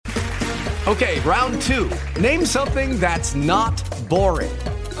Okay, round two. Name something that's not boring.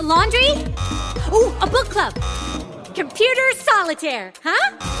 A laundry? Ooh, a book club. Computer solitaire,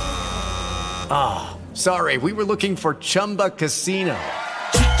 huh? Ah, sorry, we were looking for Chumba Casino.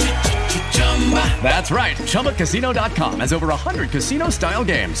 That's right, ChumbaCasino.com has over 100 casino-style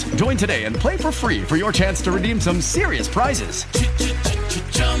games. Join today and play for free for your chance to redeem some serious prizes.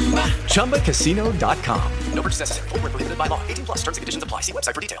 ChumbaCasino.com. No purchase necessary. Void where prohibited by law. 18 plus terms and conditions apply. See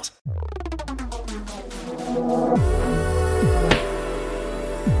website for details.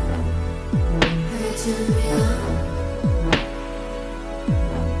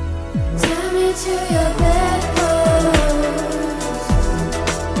 Take me to your bedpost.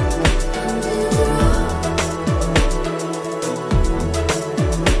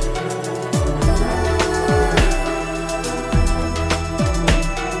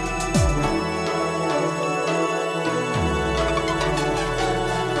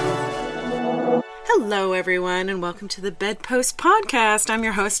 Hello, everyone, and welcome to the Bedpost Podcast. I'm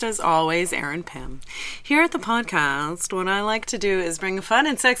your host, as always, Erin Pym. Here at the podcast, what I like to do is bring a fun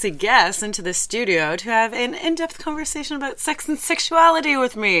and sexy guest into the studio to have an in-depth conversation about sex and sexuality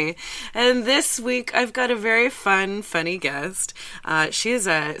with me. And this week, I've got a very fun, funny guest. She is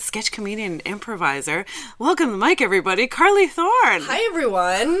a sketch comedian and improviser. Welcome to the mic, everybody, Carley Thorne. Hi,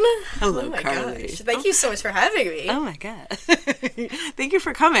 everyone. Hello, oh my Carley. Gosh. Thank you so much for having me. Oh, my God. Thank you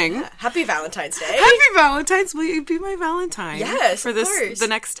for coming. Yeah. Happy Valentine's Day. Happy Valentine's. Will you be my Valentine? Yes, for of this course. The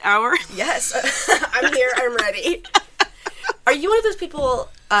next hour? Yes. I'm here. I'm ready. Are you one of those people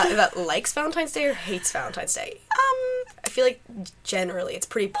that likes Valentine's Day or hates Valentine's Day? I feel like generally it's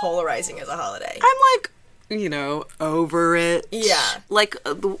pretty polarizing as a holiday. I'm over it. Yeah. Like,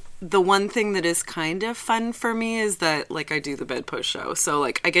 the one thing that is kind of fun for me is that, like, I do the Bedpost show. So,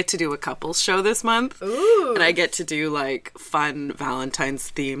 like, I get to do a couples show this month. Ooh. And I get to do, like, fun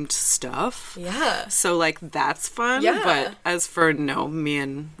Valentine's-themed stuff. Yeah. So, like, that's fun. Yeah. But as for, me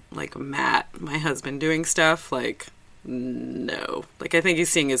and, like, Matt, my husband, doing stuff, like... No. Like, I think he's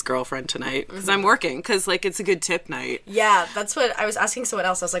seeing his girlfriend tonight because I'm working because, like, it's a good tip night. Yeah, that's what I was asking someone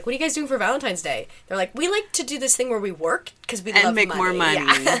else. I was like, what are you guys doing for Valentine's Day? They're like, we like to do this thing where we work because we love And make money. more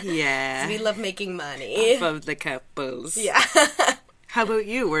money. Yeah. Yeah. We love making money. Off of the couples. Yeah. How about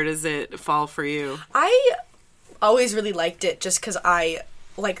you? Where does it fall for you? I always really liked it just because I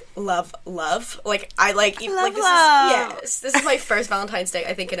love. Like, I like Love. This is my first Valentine's Day,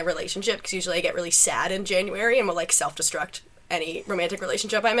 I think, in a relationship, because usually I get really sad in January and will, like, self-destruct any romantic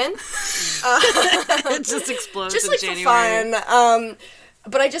relationship I'm in. It just explodes Just, in like, January. for fun.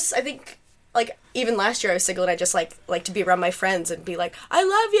 But I think, like, even last year I was single and I just, like to be around my friends and be like, I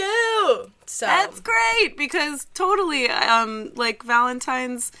love you! So That's great, because totally, like,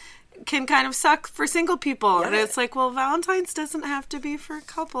 Valentine's can kind of suck for single people. Yeah. And it's like, well, Valentine's doesn't have to be for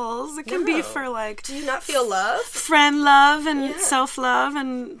couples. It can be for, like... Do you not feel love? Friend love and Yeah. self-love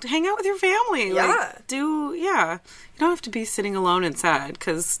and hang out with your family. Yeah. You don't have to be sitting alone and sad,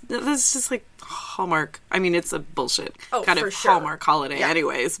 because that's just, like, Hallmark. I mean, it's a bullshit kind for of sure. Hallmark holiday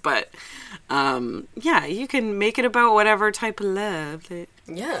anyways, but, you can make it about whatever type of love that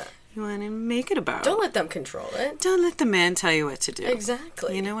Yeah. you want to make it about. Don't let them control it. Don't let the man tell you what to do.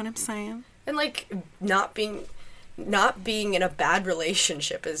 Exactly. You know what I'm saying? And, like, not being in a bad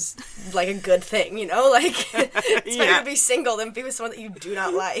relationship is, like, a good thing, you know? Like, it's better to be single than be with someone that you do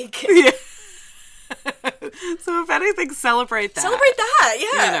not like. Yeah. So if anything, celebrate that. Celebrate that,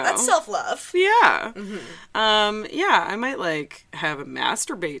 yeah. You know. That's self-love. Yeah. I might, like, have a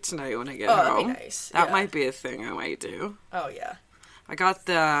masturbate tonight when I get that'd home. be nice. That Yeah. might be a thing I might do. Oh, yeah. I got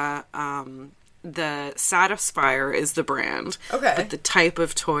the Satisfier is the brand. Okay. But the type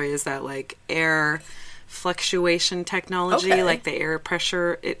of toy is that, like, air fluctuation technology, Okay. like the air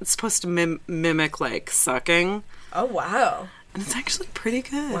pressure. It's supposed to mimic, like, sucking. Oh, wow. And it's actually pretty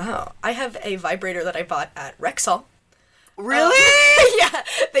good. Wow. I have a vibrator that I bought at Rexall. Really? Yeah,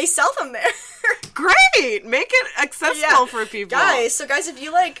 they sell them there. Great! Make it accessible for people. Guys, if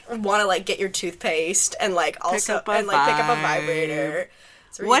you, like, want to, like, get your toothpaste and, like, also, up a pick up a vibe. vibrator.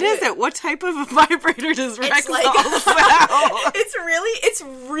 What is it? What type of a vibrator does Rexall It's like, sell? it's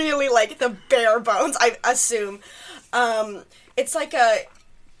really like the bare bones, I assume. It's like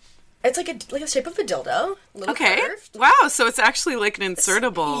the shape of a dildo. Little Okay. curved. Wow, so it's actually like an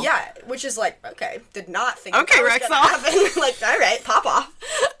insertable. Yeah, which is like, okay, did not think Okay, that was gonna Rexall. happen. Like, all right, pop off.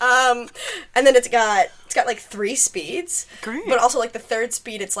 And then it's got like 3 speeds. Great. But also, like, the third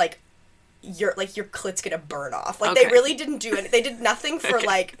speed, it's like your clit's gonna burn off. Like, Okay. they really didn't do it. They did nothing for,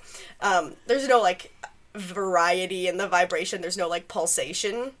 like, there's no, like, variety in the vibration. There's no, like,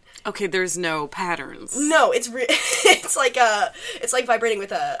 pulsation. Okay, there's no patterns. No, it's it's like vibrating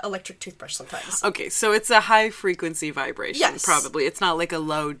with a electric toothbrush sometimes. Okay, so it's a high frequency vibration. Yes. Probably. It's not like a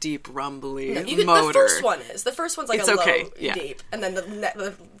low, deep, rumbly No, motor. The first one is. The first one's like It's a low, okay, yeah. deep, and then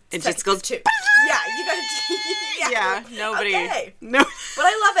the It just goes. two. Yeah, you gotta. Yeah, nobody. Okay. No. But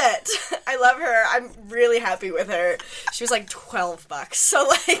I love it. I love her. I'm really happy with her. She was like $12, so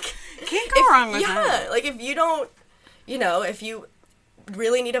like Can't go wrong with that. Yeah, like if you don't, if you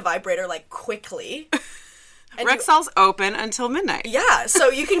really need a vibrator like quickly. And Rexall's open until midnight. Yeah, so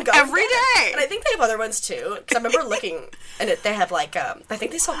you can go Every and get it. day. And I think they have other ones too. Because I remember looking, and they have like, I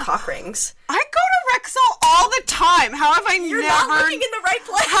think they sell cock rings. I go to Rexall all the time. How have I You're never... not looking in the right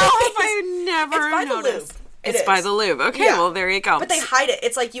place. How have I never It's by noticed? the lube. It's by the lube. Okay, Yeah. well, there you go. But they hide it.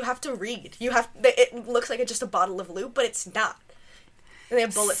 It's like you have to read. It looks like it's just a bottle of lube, but it's not. And they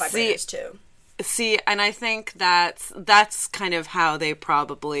have bullet vibrators too. See, and I think that's kind of how they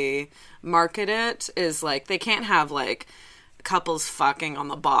probably market it, is like they can't have like couples fucking on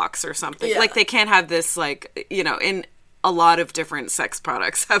the box or something. Yeah. Like they can't have this like, in a lot of different sex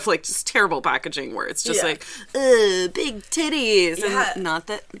products have like just terrible packaging where it's just like, big titties. Yeah. And not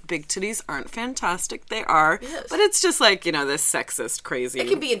that big titties aren't fantastic. They are. Yes. But it's just like, this sexist crazy. It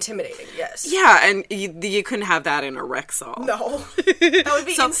can be intimidating, yes. Yeah, and you couldn't have that in a Rexall. No. That would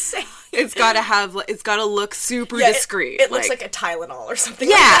be insane. It's gotta look super Yeah, discreet. It looks like a Tylenol or something.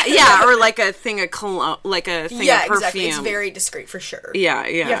 Yeah, like that. yeah, or like a thing of cologne, like a thing of perfume. Exactly. It's very discreet for sure. Yeah.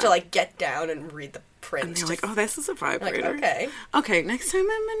 You have to like get down and read the print. And you're like, oh, this is a vibrator. Like, Okay, next time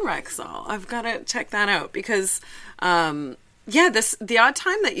I'm in Rexall, I've got to check that out because, the odd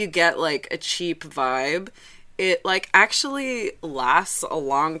time that you get like a cheap vibe, it like actually lasts a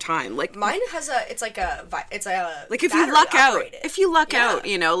long time. Like mine has like if you luck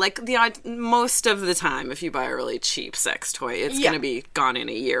battery-operated. out, like most of the time, if you buy a really cheap sex toy, it's going to be gone in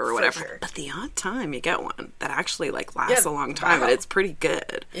a year or whatever. Sure. But the odd time you get one that actually like lasts a long time, and it's pretty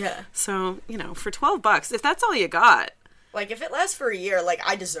good. Yeah. So, for $12, if that's all you got. Like, if it lasts for a year, like,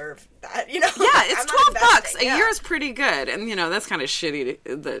 I deserve that, Yeah, it's I'm not $12. investing, A year is pretty good. And, that's kind of shitty,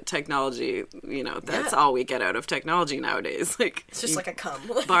 the technology, that's all we get out of technology nowadays. Like, It's just like a cum.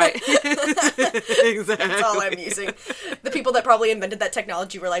 Buy... Exactly. That's all I'm using. The people that probably invented that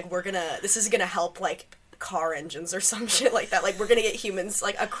technology were like, this is gonna help, like, car engines or some shit like that. Like, we're gonna get humans,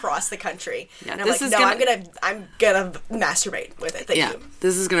 like, across the country. Yeah, and I'm like, I'm gonna masturbate with it. Thank you.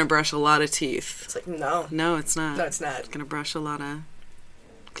 This is gonna brush a lot of teeth. It's like, no. No, it's not. No, it's not. It's gonna brush a lot of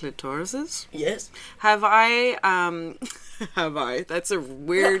clitorises. Yes. Have I, that's a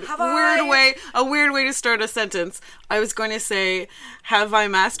weird way to start a sentence. I was going to say, have I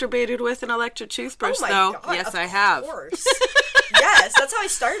masturbated with an electric toothbrush, Oh my though? God, Yes, of I have. Course. Yes, that's how I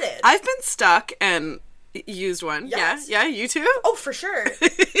started. I've been stuck and used one. Yes. Yeah, you too? Oh, for sure.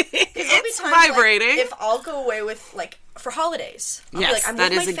 It's vibrating. Like, if I'll go away with, like, for holidays. I'll be Yes, like, I'm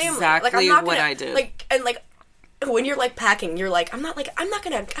that with is my family. exactly like, I'm not what gonna, I did. Like, and like, when you're like packing, you're like, I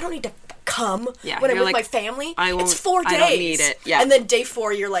don't need to come Yeah, when I'm you're with like, my family. I won't- It's 4 days. I don't need it. Yeah. And then day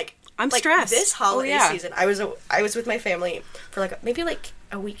 4, you're like, I'm like, stressed. This holiday Oh, yeah. season, I was with my family for like maybe like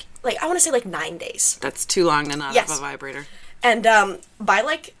a week. Like, I want to say like 9 days. That's too long to not Yes. have a vibrator. And by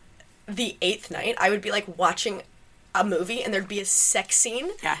like the 8th night, I would be like watching a movie and there'd be a sex scene.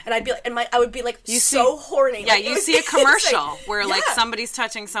 Yeah. And I'd be like, I would be like horny. Yeah, Like, it you would see a be commercial insane. where like Yeah. somebody's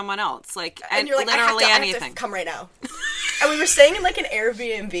touching someone else, like And you're like, literally I have anything. to come right now. And we were staying in like an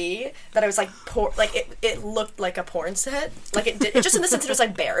Airbnb that I was like, it looked like a porn set. Like it did, just in the sense that it was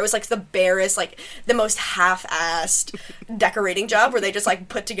like bare. It was like the barest, like the most half-assed decorating job where they just like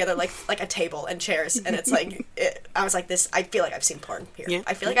put together like a table and chairs. And it's like, I was like, I feel like I've seen porn here. Yeah.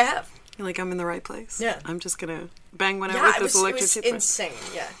 I feel like I have. You're like, I'm in the right place. Yeah. I'm just gonna bang one out Yeah, with it this was electric toothbrush. insane.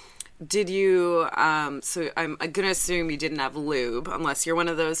 Yeah. Did you, so I'm gonna assume you didn't have lube, unless you're one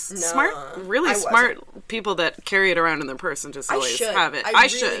of those smart, really I smart people that carry it around in their purse and just always should. have it. I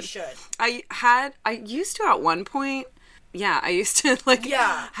really should. I used to at one point, I used to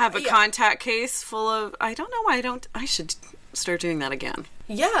have a contact case full of, I don't know why I should start doing that again.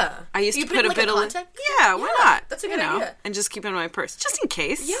 Yeah. I used to You put a like bit of, contact? yeah, why not? That's a good idea. And just keep it in my purse, just in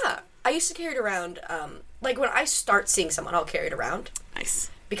case. Yeah. I used to carry it around, like when I start seeing someone, I'll carry it around. Nice.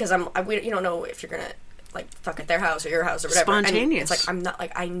 Because you don't know if you're gonna like fuck at their house or your house or whatever. Spontaneous. And it's like, I'm not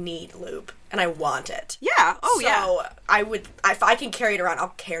like, I need lube and I want it. Yeah. Oh, yeah. So I would, if I can carry it around,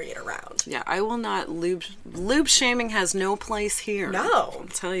 I'll carry it around. Yeah, I will not lube shaming has no place here. No. I'll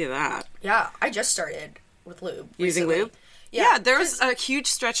tell you that. Yeah, I just started with lube. Using recently. lube? Yeah, there was a huge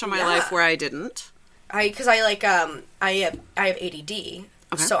stretch of my life where I didn't. I have ADD,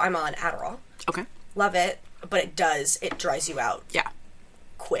 so I'm on Adderall. Okay. love it, but it dries you out. Yeah.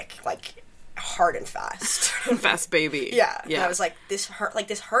 Quick, like hard and fast. Fast baby. Yeah. And I was like, this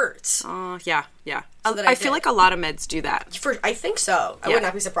hurts. Oh, yeah. So I feel like a lot of meds do that. I think so. I would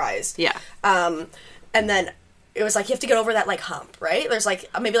not be surprised. Yeah. And then it was like, you have to get over that, like, hump, right? There's, like,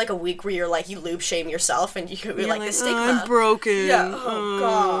 maybe, like, a week where you're, like, you lube shame yourself, and you're like, the stigma. I'm broken. Yeah,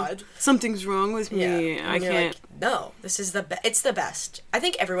 God. Something's wrong with me. Yeah. I can't. Like, no, this is it's the best. I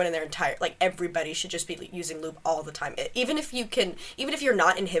think everyone in their everybody should just be using lube all the time. Even if you're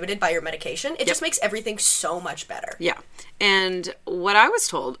not inhibited by your medication, it just makes everything so much better. Yeah. And what I was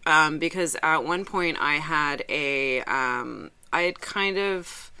told, because at one point I had I had kind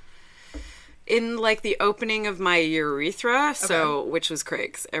of, in, like, the opening of my urethra, which was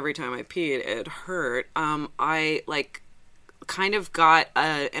great, 'cause every time I peed, it hurt, I, like, kind of got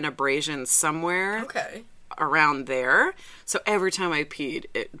an abrasion somewhere around there, so every time I peed,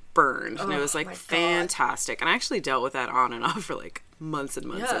 it burned, and it was, like, fantastic, and I actually dealt with that on and off for, like, months and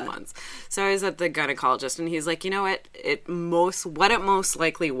months and months. So I was at the gynecologist, and he's like, you know what, it most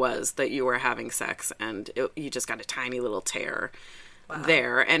likely was that you were having sex, and you just got a tiny little tear. Wow.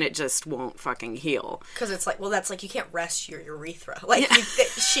 There, and it just won't fucking heal. Because it's like, well, that's like, you can't rest your urethra. Like,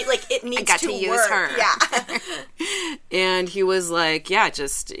 it needs I got to use work. her. Yeah. And he was like, yeah,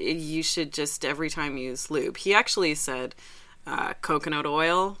 you should just every time use lube. He actually said coconut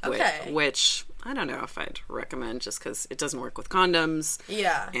oil, which I don't know if I'd recommend just because it doesn't work with condoms.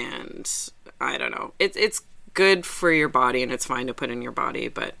 Yeah. And I don't know. It's good for your body, and it's fine to put in your body,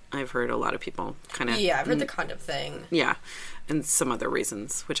 but I've heard a lot of people kind of... Yeah, I've heard the condom thing. Yeah. And some other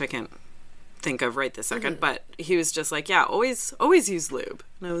reasons, which I can't think of right this second. But he was just like, yeah, always use lube.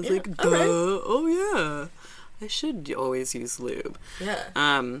 And I was like, duh. Right. Oh, yeah. I should always use lube.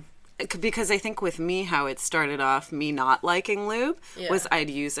 Yeah. Because I think with me, how it started off, me not liking lube, was I'd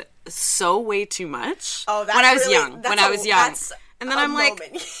use it way too much. Oh, that's when I was really, young. When I was young. And then I'm like,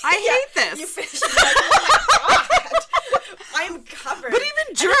 I hate this. You finished like, oh my God. I'm covered. But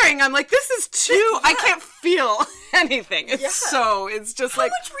even during, I'm like, this is too, I can't feel anything. It's it's just How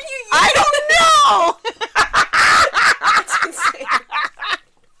like, much were you using? I don't know. That's insane.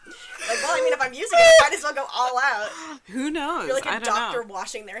 Like, well, I mean, if I'm using it, I might as well go all out. Who knows? You're like a doctor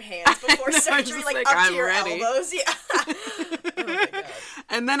washing their hands before surgery, like up to your elbows. Yeah. Oh my God.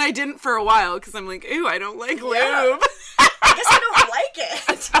 And then I didn't for a while because I'm like, ew, I don't like lube. I guess I don't like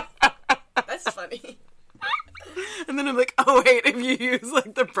it. That's funny. And then I'm like, oh wait, if you use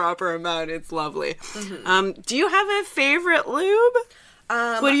like the proper amount, it's lovely. Mm-hmm. Do you have a favorite lube?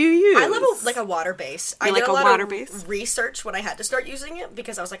 What do you use? I love a water base. I did a lot of research when I had to start using it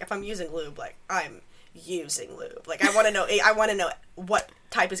because I was like, if I'm using lube, like I'm using lube. Like I want to know what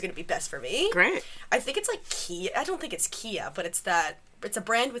type is going to be best for me. Great. I think it's like Kia. I don't think it's Kia, but it's a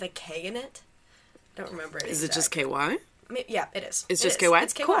brand with a K in it. I don't remember it. Is it just KY? Yeah, it is. It's just KY?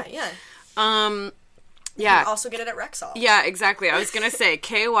 It's KY, cool. Yeah. Yeah. You can also get it at Rexall. Yeah, exactly. I was going to say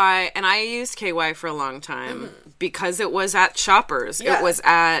KY, and I used KY for a long time because it was at Shoppers. Yeah. It was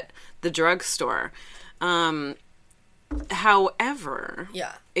at the drugstore. However,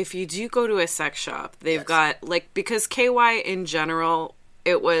 if you do go to a sex shop, they've got, like, because KY in general,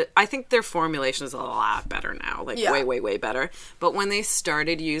 I think their formulation is a lot better now. Like, way, way, way better. But when they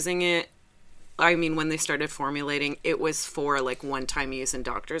started using it, when they started formulating, it was for, like, one-time use in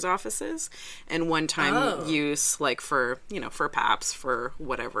doctor's offices and one-time use, like, for PAPs, for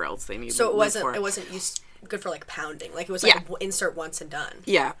whatever else they needed. So it wasn't used good for, like, pounding. Like, it was, like, insert once and done.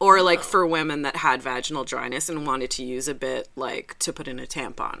 Yeah, or, like, for women that had vaginal dryness and wanted to use a bit, like, to put in a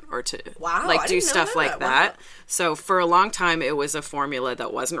tampon or to, like, do stuff like that. Wow. So for a long time, it was a formula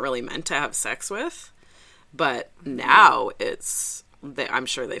that wasn't really meant to have sex with. But now I'm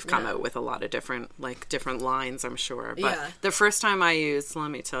sure they've come out with a lot of different lines, I'm sure. But the first time I used,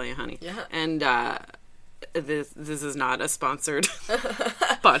 let me tell you, honey. Yeah. And this is not a sponsored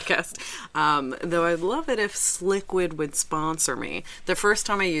podcast. Though I'd love it if Sliquid would sponsor me. The first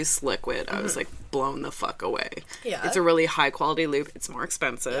time I used Sliquid, I was like blown the fuck away. Yeah. It's a really high quality lube. It's more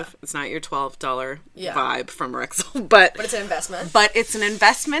expensive. Yeah. It's not your $12 vibe from Rexall, but it's an investment. But it's an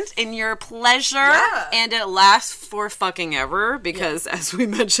investment in your pleasure, and it lasts for fucking ever because, as we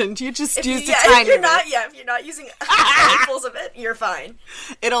mentioned, you just use a tiny bit. If you're not using handfuls of it, you're fine.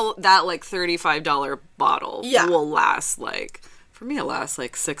 That like $35 bottle will last for me it lasts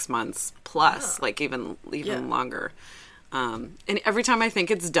like 6 months plus, like even longer. And every time I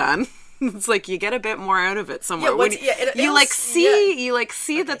think it's done, it's like you get a bit more out of it somewhere. You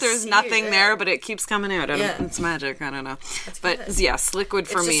see that there's nothing there, but it keeps coming out. It's magic. I don't know. But Sliquid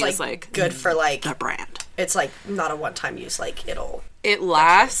for me is like good for like the brand. It's like not a one-time use. Like It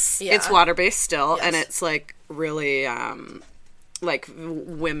lasts. Yeah. It's water-based still, Yes. and it's like really like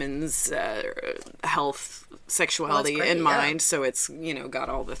women's health, sexuality great, in yeah. mind. So it's got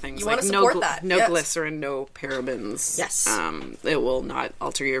all the things You like wanna support that, no yes. glycerin, no parabens. Yes. It will not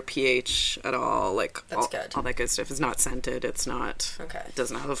alter your pH at all. Like That's good. all that good stuff. It's not scented. It's not. Okay. It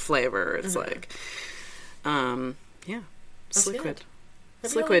doesn't have a flavor. It's like, yeah, it's liquid. good.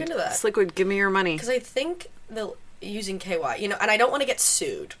 It's Maybe I'll look liquid. into that. It's liquid. Give me your money. because I think using KY, and I don't want to get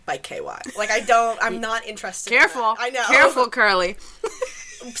sued by KY. Like I'm not interested. Careful. In that. I know. Careful, Carly.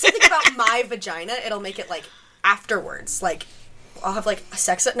 Something about my vagina, it'll make it like afterwards. Like I'll have like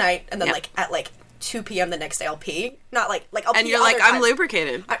sex at night, and then Yep. like at like 2 p.m. the next day I'll pee. Not like I'll pee. And you're like, other I'm times.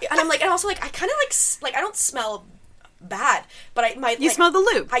 lubricated. And I'm like, and also like I kind of like I don't smell bad, but I might. You like, smell the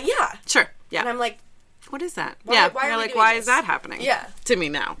lube. yeah. Sure. Yeah. And I'm like, what is that? Why yeah. are You're we like, doing why this? is that happening? Yeah. To me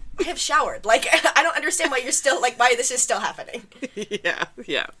now. I have showered. Like I don't understand why you're still like why this is still happening. Yeah.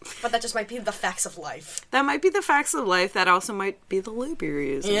 Yeah. But that just might be the facts of life. That might be the facts of life. That also might be the lube you're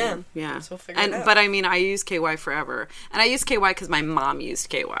using. Yeah. Yeah. So we'll figure it out. But I mean, I use KY forever. And I use KY because my mom used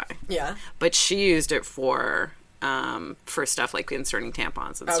KY. Yeah. But she used it for stuff like inserting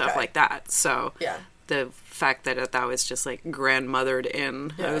tampons and stuff Okay. like that. So Yeah. the fact that that was just like grandmothered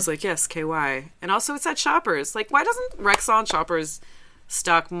in, I was like, yes, KY. And also it's at Shoppers. Like, why doesn't Rexall and Shoppers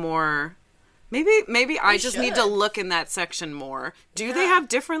stock more? Maybe I just need to should. look in that section more. Do they have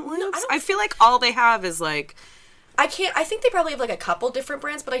different lubes? don't I feel like all they have is like I think they probably have like a couple different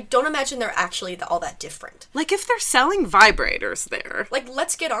brands, but I don't imagine they're actually all that different. if they're selling vibrators there, Like,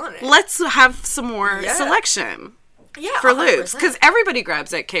 let's get on it. let's have some more Yeah. selection Yeah, for 100%. lubes, because everybody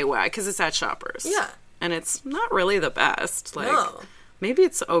grabs at KY because it's at Shoppers. Yeah. And it's not really the best. Like, No. maybe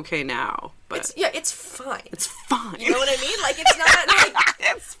it's okay now, but It's fine. it's fine. You know what I mean? Like, it's not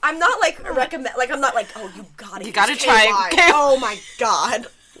like I'm not like recommend. Like, I'm not like, oh, you gotta gotta try KY. KY. Oh my god.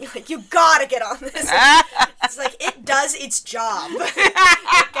 Like, you gotta get on this. It's like it does its job.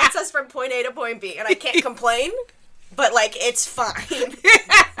 It gets us from point A to point B, and I can't complain. But like, it's fine.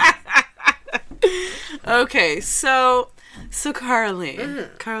 Okay, so Carly,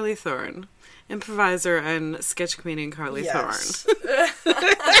 Carley Thorne, improviser and sketch comedian Carley Yes.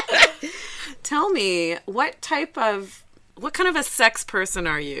 Thorne. Tell me, what kind of a sex person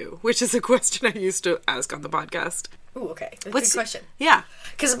are you? Which is a question I used to ask on the podcast. Ooh, okay. That's a What's- good question. Yeah.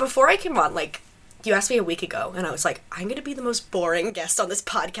 Because before I came on, like, you asked me a week ago, and I was like, I'm going to be the most boring guest on this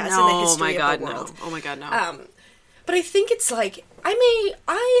podcast in the history of the world. No. Oh my god, no. But I think it's like,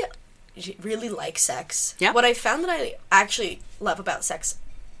 I really like sex. Yeah. What I found that I actually love about sex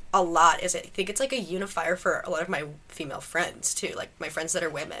a lot is I think it's like a unifier for a lot of my female friends, too. Like, my friends that are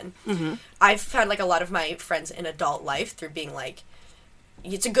women. Mm-hmm. I've found, like, a lot of my friends in adult life through being, like,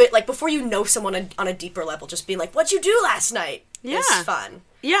 it's a good, like, before you know someone on a deeper level, just being like, what'd you do last night? Yeah. Is fun.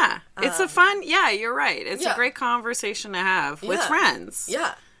 Yeah, it's a fun. Yeah, you're right. It's yeah. a great conversation to have with Yeah. friends.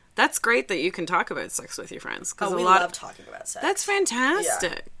 Yeah. That's great that you can talk about sex with your friends. Oh, a we lot love talking about sex. That's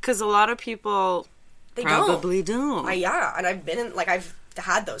fantastic. Because a lot of people They probably don't. Yeah, and I've been in, like, I've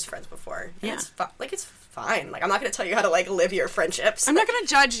had those friends before. And Yeah. it's fine. Like, I'm not going to tell you how to, like, live your friendships. I'm not going to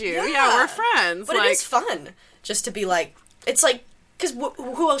judge you. Yeah, we're friends. But like, it is fun just to be like, it's like, because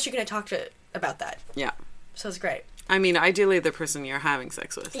who else are you going to talk to about that? Yeah. So it's great. I mean, ideally the person you're having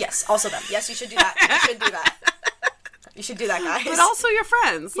sex with. Yes, also them. Yes, you should do that. You should do that. You should do that, guys. But also your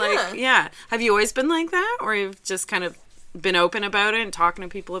friends. Like, Yeah. yeah. Have you always been like that? Or you've just kind of been open about it and talking to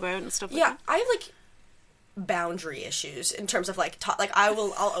people about it and stuff like Yeah, that? I have, like, boundary issues in terms of, like, I'll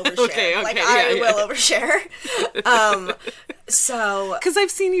overshare. Okay, like, yeah, I yeah. will overshare. So... Because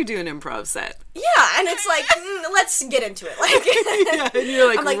I've seen you do an improv set. Yeah, and it's like, let's get into it. Like, Yeah, and you're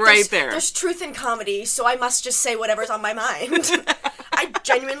like, I'm like right there. There's truth in comedy, so I must just say whatever's on my mind. I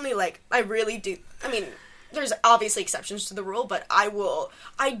genuinely, like, I really do. I mean, there's obviously exceptions to the rule, but I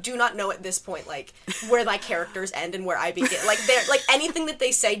do not know at this point, like, where my characters end and where I begin. Like, anything that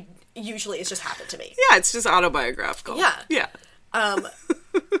they say usually has just happened to me. Yeah, it's just autobiographical. Yeah. Yeah.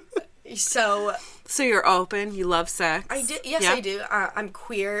 So So you're open, you love sex. I do. Yes, Yeah. I do. I'm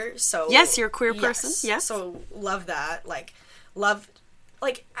queer, so Yes, you're a queer person. Yes. So love that. Like,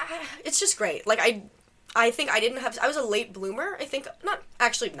 it's just great. Like, I think I was a late bloomer. I think not.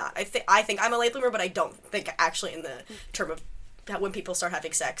 I think I'm a late bloomer, but I don't think actually in the term of when people start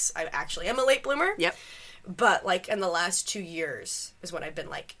having sex, I actually am a late bloomer. Yep. But like in the last 2 years is when I've been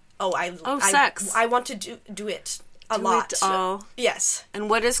like, sex. I want to do it. a lot. all. Yes. And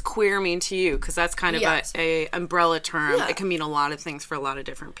what does queer mean to you? Because that's kind of a umbrella term. Yeah. It can mean a lot of things for a lot of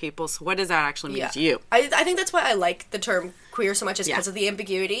different people. So what does that actually mean to you? I think that's why I like the term queer so much, is because of the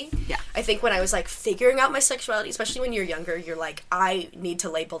ambiguity. Yeah. I think when I was, like, figuring out my sexuality, especially when you're younger, you're like, I need to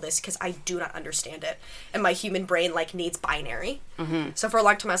label this because I do not understand it. And my human brain, like, needs binary. Mm-hmm. So for a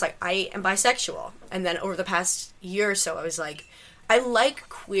long time, I was like, I am bisexual. And then over the past year or so, I was like, I like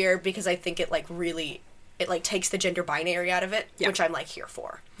queer because I think it, like, really... it, like, takes the gender binary out of it, which I'm, like, here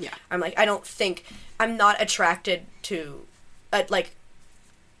for. Yeah. I'm, like, I'm not attracted to, like,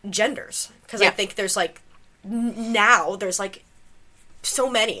 genders. Because I think there's, like, now there's, like, so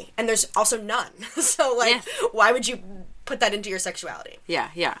many. And there's also none. So, like, why would you put that into your sexuality? Yeah,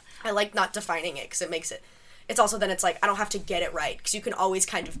 yeah. I like not defining it because it makes it... It's also then it's like, I don't have to get it right, because you can always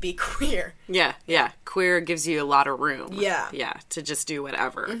kind of be queer. Yeah, yeah. Queer gives you a lot of room. Yeah. Yeah, to just do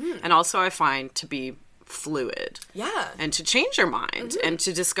whatever. Mm-hmm. And also I find to be... fluid. Yeah. And to change your mind and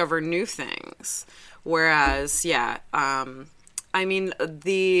to discover new things. Whereas, I mean,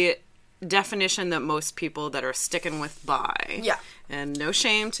 the definition that most people that are sticking with bi. Yeah. And no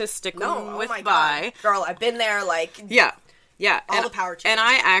shame to stick with bi. God. Girl, I've been there, like... Yeah. Yeah. All the power to you. And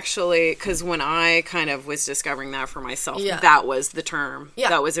I actually, because when I kind of was discovering that for myself, that was the term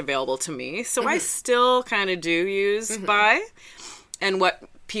that was available to me. So I still kind of do use bi. And what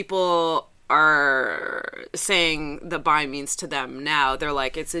people... are saying the bi means to them now, they're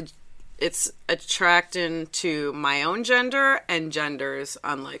like, it's attracting to my own gender and genders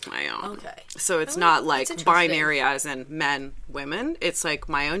unlike my own. Okay. So it's not like binary as in men, women. It's like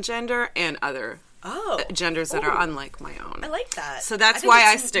my own gender and other genders that are unlike my own. I like that. So that's why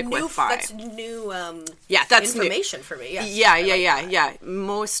I stick with bi. That's new that's information for me. Yes. Yeah.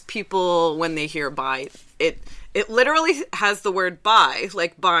 Most people, when they hear bi, it literally has the word bi,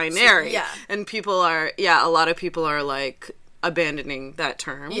 like binary. Yeah. And people are, a lot of people are, like, abandoning that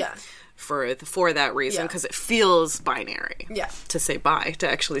term. Yeah. For that reason, because it feels binary. Yeah. To say bi, to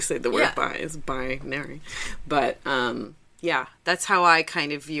actually say the word bi is binary. But, that's how I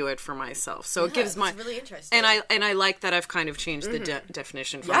kind of view it for myself. So it gives it's really interesting. And I like that I've kind of changed the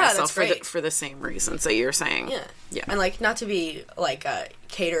definition for myself for the same reasons that you're saying. Yeah. Yeah. And, like, not to be, like,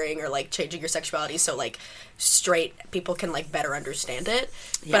 catering or, like, changing your sexuality so, like, straight people can, like, better understand it.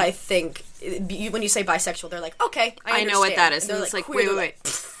 Yeah. But I think when you say bisexual, they're like, okay, I know what that is. And it's like, wait.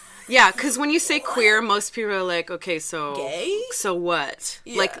 Yeah, because when you say queer, most people are like, okay, so... Gay? So what?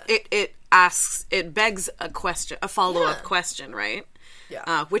 Yeah. Like, it begs a follow-up question, right?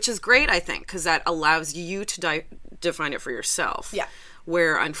 Yeah. Which is great, I think, because that allows you to define it for yourself. Yeah.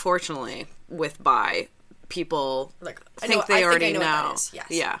 Where, unfortunately, with bi, people think they already know. Yes.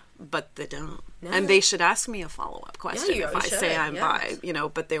 Yeah, but they don't. No. And they should ask me a follow-up question if I say I'm bi,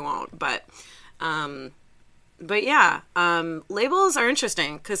 but they won't. But labels are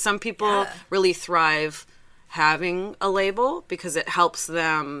interesting because some people really thrive having a label because it helps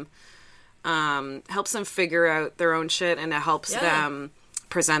them figure out their own shit, and it helps them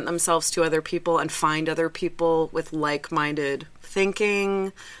present themselves to other people and find other people with like-minded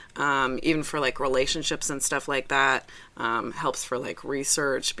thinking, even for like relationships and stuff like that. Helps for like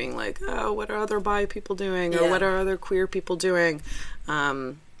research, being like, oh, what are other bi people doing, or what are other queer people doing?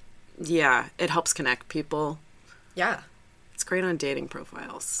 It helps connect people. Yeah. It's great on dating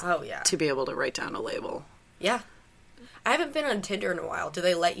profiles. Oh, yeah. To be able to write down a label. Yeah. I haven't been on Tinder in a while. Do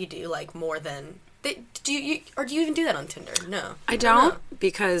they let you do, like, more than... do you even do that on Tinder? No. I don't,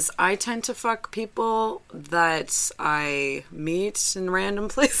 because I tend to fuck people that I meet in random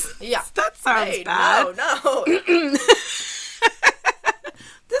places. Yeah. That sounds bad. No.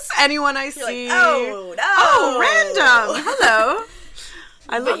 This anyone I see... Like, oh, no. Oh, random. Hello.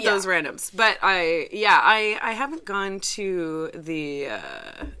 I love those randoms, but I haven't gone to the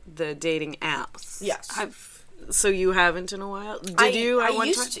dating apps. Yes, so you haven't in a while. Did you? I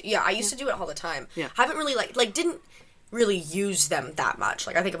used to. Yeah, I used to do it all the time. Yeah, haven't really didn't really use them that much.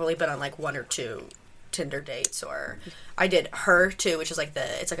 Like I think I've only been on like one or two Tinder dates, or I did Her too, which is like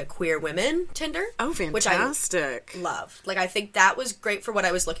it's like a queer women Tinder. Oh, fantastic! Which I love. Like I think that was great for what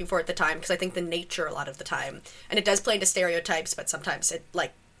I was looking for at the time, because I think the nature a lot of the time, and it does play into stereotypes, but sometimes it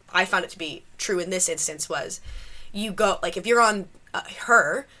I found it to be true in this instance was you go like if you're on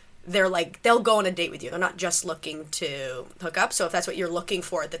Her, they'll go on a date with you. They're not just looking to hook up. So if that's what you're looking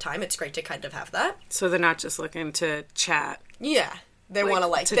for at the time, it's great to kind of have that. So they're not just looking to chat. Yeah. They want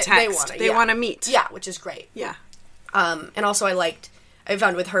to text. They want to meet. Yeah, which is great. Yeah. And also I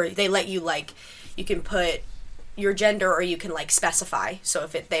found with Her, they let you you can put your gender, or you can specify. So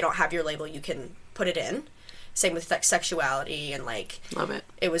if they don't have your label, you can put it in. Same with sexuality and love it.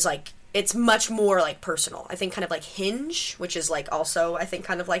 It was it's much more, like, personal. I think kind of like Hinge, which is, like, also, I think,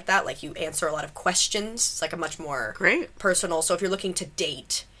 kind of like that. Like, you answer a lot of questions. It's, like, a much more personal. So if you're looking to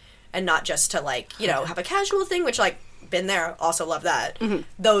date and not just to, like, you know, have a casual thing, which, like, been there, also love that.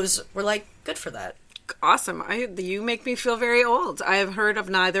 Those were, like, good for that. Awesome. You make me feel very old. I have heard of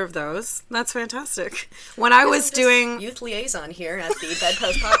neither of those. That's fantastic. When I was doing... Youth liaison here at the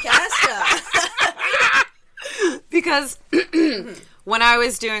Bedpost Podcast. Because... When I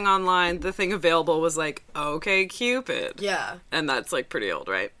was doing online, the thing available was like, OK Cupid. Yeah. And that's like pretty old,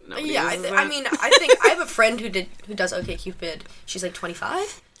 right? Nobody I think I have a friend who does OK Cupid. She's like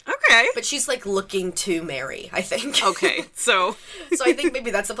 25. Okay. But she's like looking to marry, I think. Okay. So I think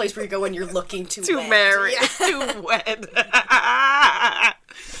maybe that's the place where you go when you're looking to wed. marry. Yeah. To wed.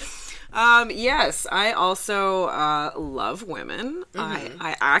 Yes, I also love women.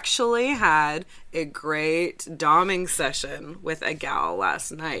 I actually had a great doming session with a gal last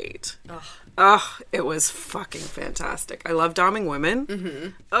night. Oh, it was fucking fantastic. I love doming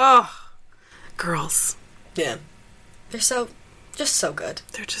women. Oh, girls. Yeah. They're just so good.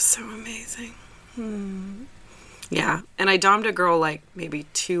 They're just so amazing. Yeah, and I dommed a girl like maybe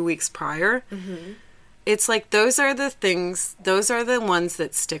 2 weeks prior. It's like those are the ones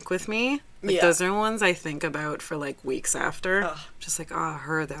that stick with me. Like, those are the ones I think about for like weeks after. Just like,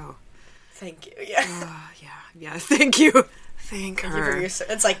 her though. Thank you. Yeah. Yeah. Thank you. Thank her.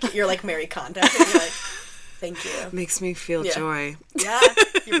 It's like you're like Mary Contact. And you're like, thank you. Makes me feel joy. Yeah.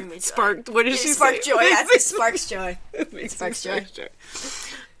 You bring me joy. Sparked. What did she say? Spark joy. Yeah, it sparks joy. It sparks joy.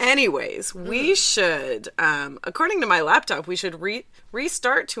 Anyways, we should, according to my laptop, we should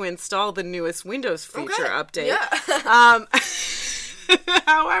restart to install the newest Windows feature update. Yeah.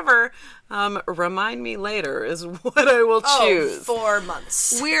 However, remind me later is what I will choose. 4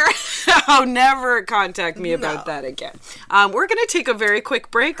 months. Never contact me about that again. We're going to take a very quick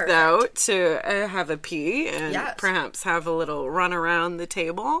break, though, to have a pee and perhaps have a little run around the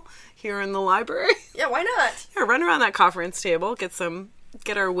table here in the library. Yeah, why not? Yeah, run around that conference table, get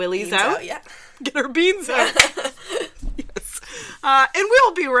our willies out. Yeah. Get our beans out. Yes. And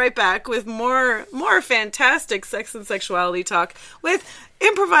we'll be right back with more fantastic sex and sexuality talk with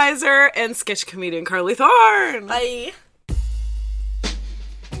improviser and sketch comedian Carley Thorne. Bye.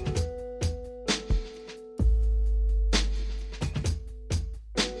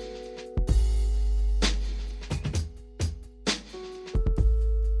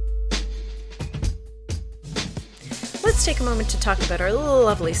 Let's take a moment to talk about our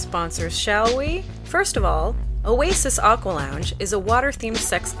lovely sponsors, shall we? First of all, Oasis Aqua Lounge is a water-themed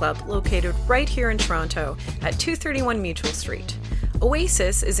sex club located right here in Toronto at 231 Mutual Street.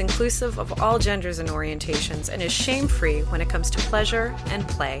 Oasis is inclusive of all genders and orientations and is shame-free when it comes to pleasure and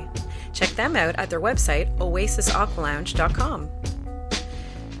play. Check them out at their website, oasisaqualounge.com.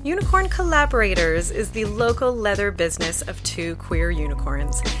 Unicorn Collaborators is the local leather business of two queer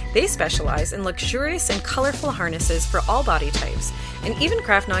unicorns. They specialize in luxurious and colorful harnesses for all body types, and even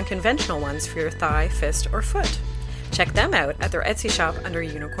craft non-conventional ones for your thigh, fist, or foot. Check them out at their Etsy shop under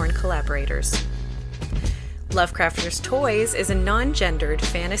Unicorn Collaborators. Lovecrafters Toys is a non-gendered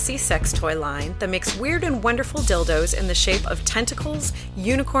fantasy sex toy line that makes weird and wonderful dildos in the shape of tentacles,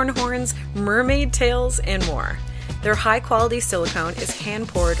 unicorn horns, mermaid tails, and more. Their high-quality silicone is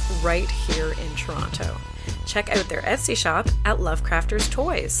hand-poured right here in Toronto. Check out their Etsy shop at Lovecrafters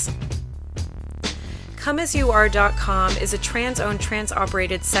Toys. ComeAsYouAre.com is a trans-owned,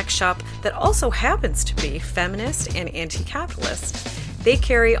 trans-operated sex shop that also happens to be feminist and anti-capitalist. They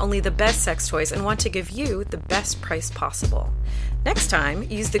carry only the best sex toys and want to give you the best price possible. Next time,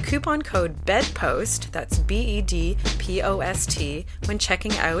 use the coupon code BEDPOST, that's BEDPOST, when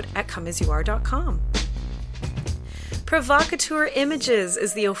checking out at ComeAsYouAre.com. Provocateur Images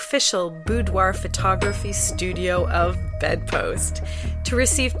is the official boudoir photography studio of Bedpost. To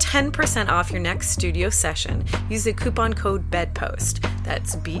receive 10% off your next studio session, use the coupon code BEDPOST.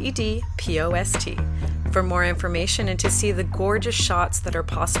 That's BEDPOST. For more information and to see the gorgeous shots that are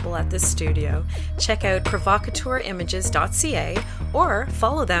possible at this studio, check out provocateurimages.ca or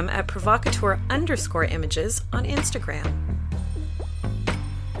follow them at provocateur_images on Instagram.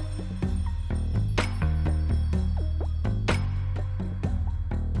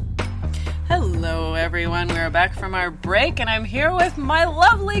 Hello, everyone. We're back from our break, and I'm here with my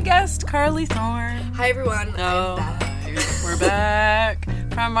lovely guest, Carley Thorne. Hi, everyone. I'm back. We're back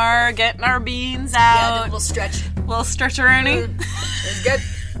from our getting our beans out. Yeah, did a little stretch. Little stretcheroonie. It was good.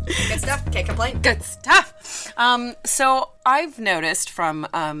 Good stuff. Can't complain. Good stuff. So I've noticed from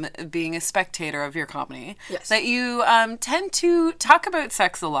being a spectator of your comedy that you tend to talk about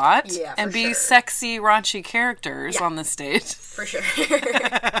sex a lot and be sexy, raunchy characters on the stage. For sure.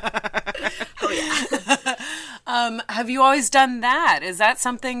 Have you always done that? Is that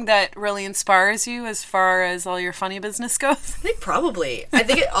something that really inspires you as far as all your funny business goes? I think probably. I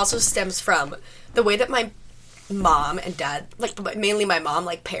think it also stems from the way that my mom and dad, like mainly my mom,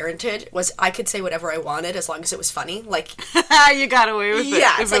 like parented was I could say whatever I wanted as long as it was funny. Like you got away with it.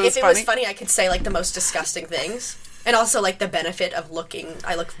 Yeah, it's like if it was funny, I could say like the most disgusting things. And also, like, the benefit of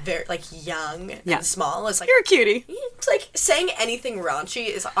I look very, like, young and small. It's like, you're a cutie. It's like, saying anything raunchy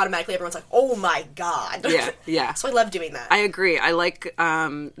is automatically, everyone's like, oh my god. Yeah. So I love doing that. I agree. I like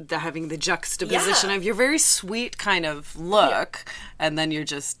having the juxtaposition of your very sweet kind of look, and then you're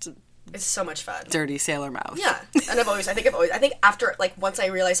just... It's so much fun. Dirty sailor mouth. Yeah. And I think after, like, once I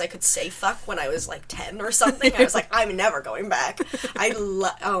realized I could say fuck when I was, like, 10 or something, I was like, I'm never going back.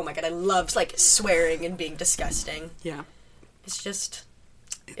 Oh my god, I loved, like, swearing and being disgusting. Yeah. It's just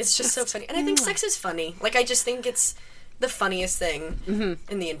so funny. And I think sex is funny. Like, I just think it's the funniest thing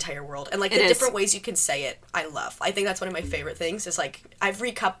in the entire world. And, like, the different ways you can say it, I love. I think that's one of my favorite things is, like,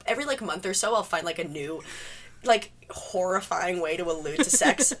 every like, month or so, I'll find, like, a new... like, horrifying way to allude to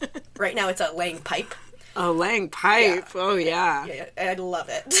sex. Right now, it's a laying pipe. Oh, laying pipe. Yeah. Oh, yeah. Yeah, I love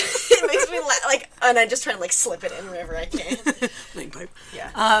it. It makes me laugh, like, and I just try to, like, slip it in wherever I can. Laying pipe.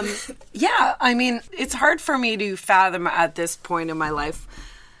 Yeah. Yeah, I mean, it's hard for me to fathom at this point in my life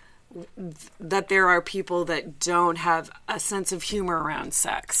that there are people that don't have a sense of humor around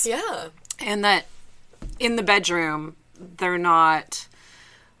sex. Yeah. And that in the bedroom,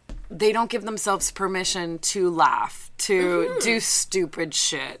 they don't give themselves permission to laugh, to do stupid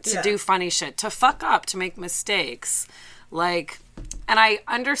shit, to do funny shit, to fuck up, to make mistakes. Like, and I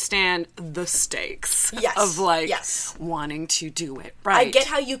understand the stakes of, like, wanting to do it right. I get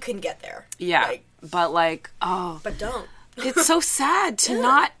how you can get there. Yeah. Like, but, like, but don't. It's so sad to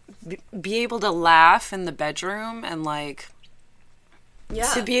not be able to laugh in the bedroom and, like,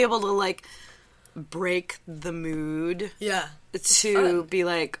 to be able to, like, break the mood. Yeah. To be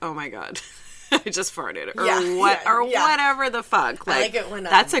like, oh my god, I just farted, or whatever the fuck. Like, I like it when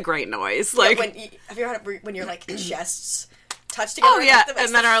that's a great noise. Like, have you heard when your like chests touch together? Oh yeah,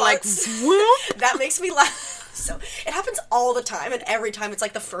 and then are like, whoop. That makes me laugh. So it happens all the time, and every time it's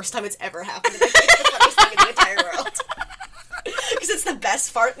like the first time it's ever happened. And I think it's the funniest thing in the entire world because it's the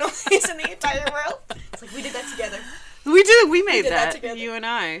best fart noise in the entire world. It's like we did that together. We did. We made that together. You and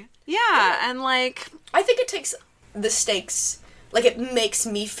I. Yeah, and like I think it takes the stakes. Like, it makes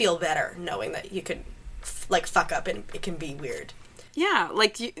me feel better knowing that you could, like, fuck up and it can be weird. Yeah,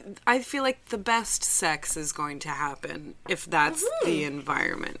 like, I feel like the best sex is going to happen if that's the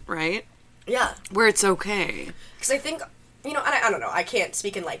environment, right? Yeah. Where it's okay. Because I think, you know, and I don't know, I can't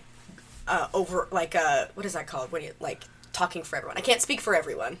speak in, like, what is that called? When you, like, talking for everyone. I can't speak for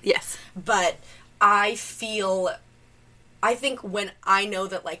everyone. Yes. But I think when I know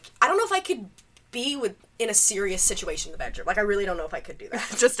that, like, I don't know if I could be in a serious situation in the bedroom. Like, I really don't know if I could do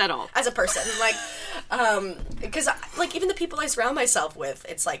that. Just at all. As a person. Like, because, like, even the people I surround myself with,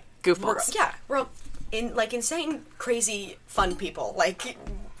 it's like... Goofballs. We're all insane, crazy, fun people. Like,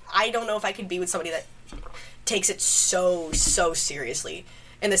 I don't know if I could be with somebody that takes it so seriously.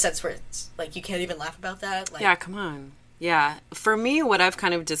 In the sense where it's, like, you can't even laugh about that. Like, yeah, come on. Yeah. For me, what I've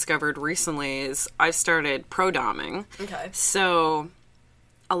kind of discovered recently is I've started pro-doming. Okay. So...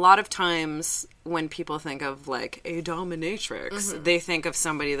 a lot of times when people think of, like, a dominatrix, they think of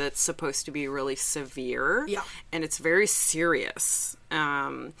somebody that's supposed to be really severe. Yeah. And it's very serious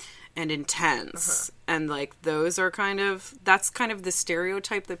and intense. And, like, that's kind of the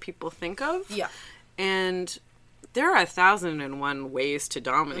stereotype that people think of. Yeah. And there are 1,001 ways to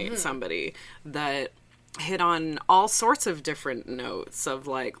dominate somebody that hit on all sorts of different notes of,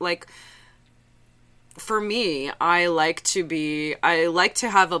 like... For me, I like to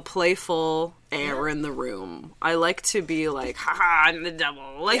have a playful air in the room. I like to be like, haha, I'm the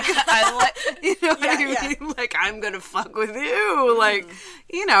devil. Like, I like, you know what I mean? Like, I'm gonna fuck with you. Like,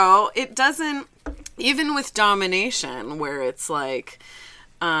 you know, it doesn't, even with domination, where it's like,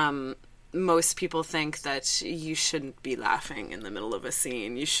 most people think that you shouldn't be laughing in the middle of a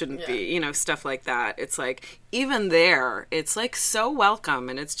scene. You shouldn't be, you know, stuff like that. It's like, even there, it's like so welcome,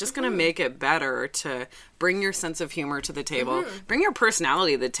 and it's just going to make it better to bring your sense of humor to the table, bring your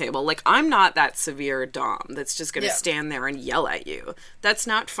personality to the table. Like, I'm not that severe dom that's just going to stand there and yell at you. That's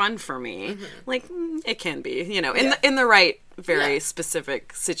not fun for me. Like, it can be, you know, in the right, very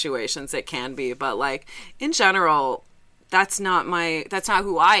specific situations, it can be, but like, in general, that's not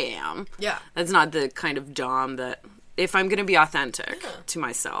who I am. Yeah. That's not the kind of dom that, if I'm going to be authentic to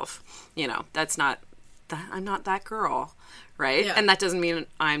myself, you know, I'm not that girl, right? Yeah. And that doesn't mean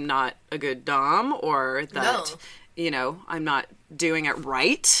I'm not a good dom or that, you know, I'm not doing it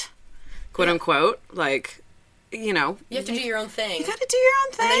right, quote unquote. Like, you know, You have to do your own thing. You gotta do your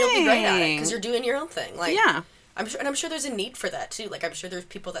own thing. And then you'll be great at it because you're doing your own thing. Like, yeah. I'm sure there's a need for that too. Like, I'm sure there's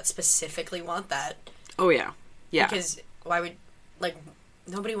people that specifically want that. Oh, yeah. Yeah. Because why would, like,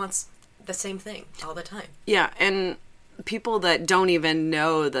 nobody wants the same thing all the time. Yeah, and people that don't even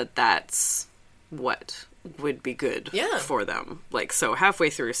know that that's what would be good for them. Like, so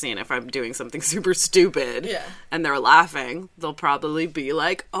halfway through a scene, if I'm doing something super stupid and they're laughing, they'll probably be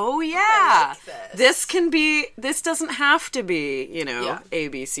like, oh yeah, like this doesn't have to be, you know, A,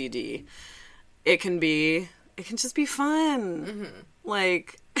 B, C, D. It can just be fun. Mm-hmm.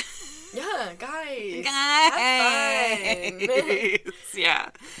 Like... Yeah, guys. Have fun. Yeah.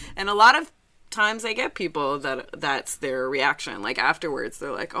 And a lot of times I get people that's their reaction. Like, afterwards,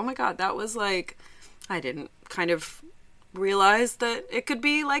 they're like, oh my God, that was like... I didn't kind of realize that it could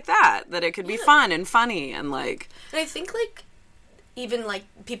be like that it could be fun and funny and like... And I think, like, even, like,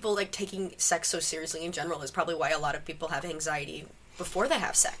 people, like, taking sex so seriously in general is probably why a lot of people have anxiety before they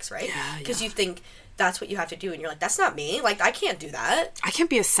have sex, right? Yeah, because you think that's what you have to do, and you're like, that's not me. Like, I can't do that. I can't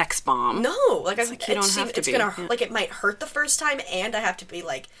be a sex bomb. No, like, you don't have to be. Gonna, like, it might hurt the first time, and I have to be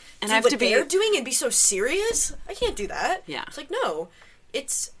like, and do I have what to be they're doing and be so serious. I can't do that. Yeah, it's like, no,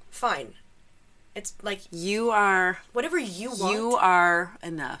 it's fine. It's like, you are whatever you want. You are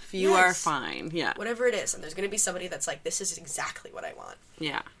enough. You are fine. Yeah, whatever it is, and there's gonna be somebody that's like, this is exactly what I want.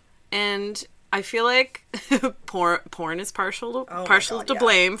 Yeah, and I feel like porn is partial to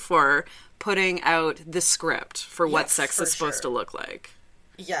blame for putting out the script for what sex is supposed to look like.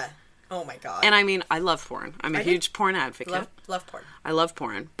 Yeah. Oh my God. And I mean, I love porn. I'm a huge porn advocate. Love porn. I love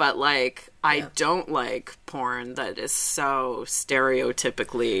porn. But, like, I don't like porn that is so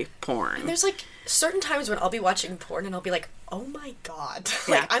stereotypically porn. And there's, like, certain times when I'll be watching porn and I'll be like, oh my God.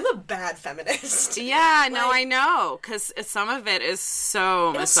 Like, I'm a bad feminist. Yeah, no, I know. Because some of it is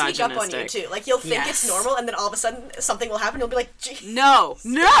so misogynistic. It'll sneak up on you, too. Like, you'll think it's normal, and then all of a sudden something will happen, and you'll be like, gee. No.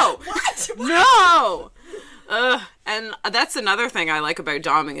 What? No! And that's another thing I like about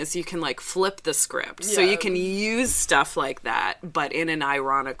doming is you can, like, flip the script. Yeah. So you can use stuff like that, but in an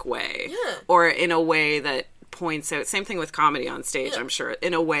ironic way. Yeah. Or in a way that points out, same thing with comedy on stage, I'm sure,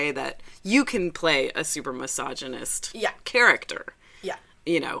 in a way that you can play a super misogynist character. Yeah.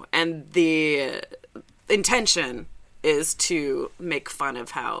 You know, and the intention is to make fun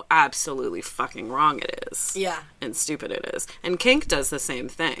of how absolutely fucking wrong it is. Yeah. And stupid it is. And kink does the same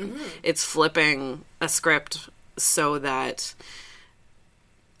thing. Mm-hmm. It's flipping a script so that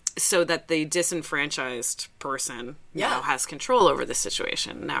the disenfranchised person now has control over the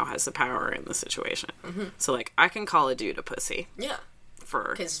situation, now has the power in the situation. Mm-hmm. So, like, I can call a dude a pussy. Yeah.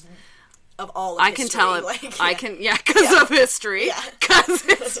 Because of all of I history. can tell him, like, because of history. Yeah. Because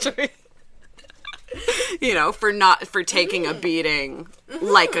history. You know, for taking a beating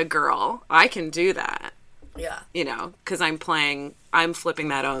like a girl. I can do that. Yeah. You know, because I'm flipping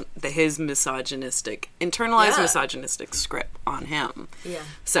that on his misogynistic, internalized misogynistic script on him. Yeah.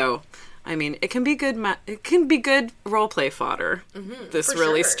 So, I mean, it can be good role play fodder. Mm-hmm, this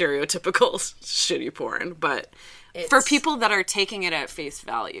really stereotypical shitty porn, but for people that are taking it at face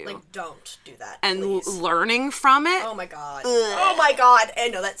value, like, don't do that, and learning from it. Oh my God. Oh my God.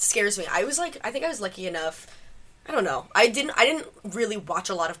 And no, that scares me. I think I was lucky enough. I don't know. I didn't really watch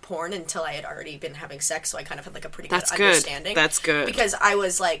a lot of porn until I had already been having sex, so I kind of had, like, a pretty good understanding. That's good. Because I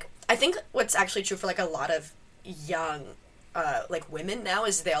was like, I think what's actually true for, like, a lot of young, like, women now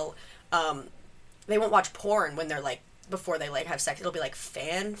is they won't watch porn when they're, like, before they, like, have sex. It'll be, like,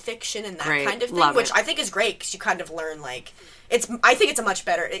 fan fiction and that kind of thing, which I think is great because you kind of learn, like, I think it's a much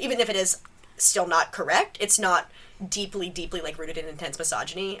better, even if it is still not correct, it's not deeply, like, rooted in intense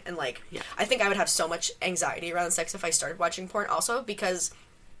misogyny, and, like, I think I would have so much anxiety around sex if I started watching porn also, because,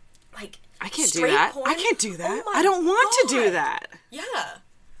 like, I can't do that. I can't do that. I don't want to do that. Yeah.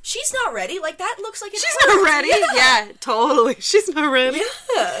 She's not ready. Like, that looks like she's not ready. Yeah, totally. She's not ready.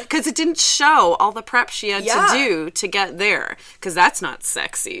 Yeah. Because it didn't show all the prep she had to do to get there. Because that's not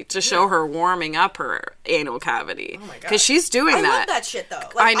sexy, to show her warming up her anal cavity. Oh my God. Because she's doing that. I love that shit, though.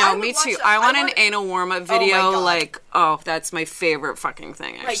 Like, I know, me too. I want an anal warm-up video. That's my favorite fucking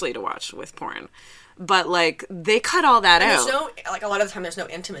thing, actually, to watch with porn. But, like, they cut all that out. There's no, like, a lot of the time there's no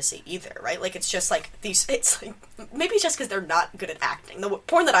intimacy either, right? Like, it's just, like, it's, like, maybe it's just because they're not good at acting. The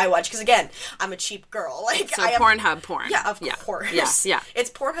porn that I watch, because, again, I'm a cheap girl. Like, so Pornhub porn. Yeah, of course. Yeah.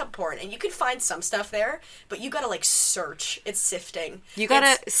 It's Pornhub porn, and you can find some stuff there, but you gotta, like, search. It's sifting. You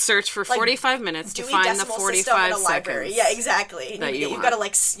gotta search for 45 minutes to find the 45 seconds. Yeah, exactly. You've gotta,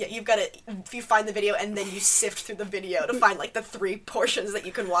 like, if you find the video, and then you sift through the video to find, like, the 3 portions that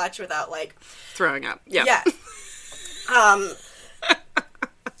you can watch without, like... throwing up. Yeah. Yeah.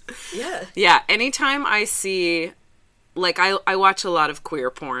 Yeah. Yeah, anytime I see, like, I watch a lot of queer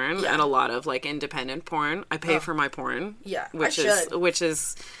porn and a lot of, like, independent porn. I pay for my porn. Yeah, which I should. Which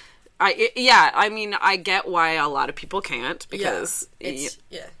is, I mean, I get why a lot of people can't, because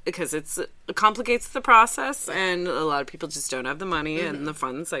because it complicates the process, and a lot of people just don't have the money and the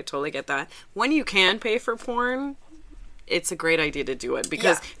funds. I totally get that. When you can pay for porn, it's a great idea to do it,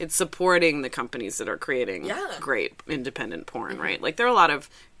 because it's supporting the companies that are creating great independent porn, right? Like, there are a lot of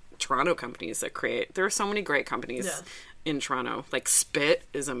Toronto companies that create. There are so many great companies in Toronto. Like, Spit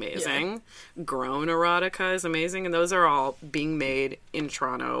is amazing. Grown Erotica is amazing. And those are all being made in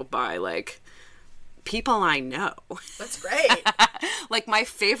Toronto by, like, people I know. That's great. Like, my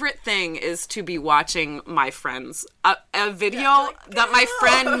favorite thing is to be watching my friends a video that my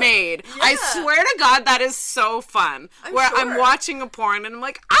friend made. I swear to God, that is so fun. I'm watching a porn and I'm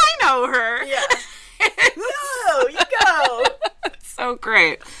like, I know her. Yeah. No, you go. It's so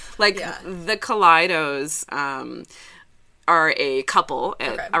great. Like, the Kaleidos are a couple,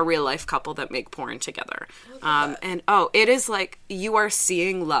 a real life couple that make porn together. And it is like you are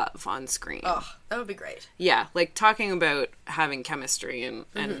seeing love on screen. Oh, that would be great. Yeah, like talking about having chemistry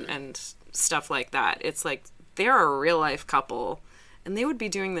and stuff like that. It's like they're a real life couple, and they would be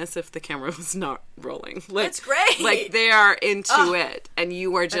doing this if the camera was not rolling. Like, that's great. Like, they are into it, and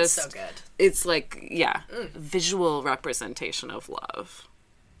you are just that's so good. It's like visual representation of love.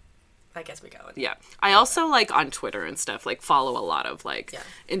 That gets me going. Yeah. I also, like, on Twitter and stuff, like, follow a lot of, like,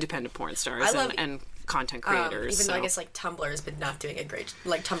 independent porn stars and content creators. Even though I guess, like, Tumblr has been not doing a great...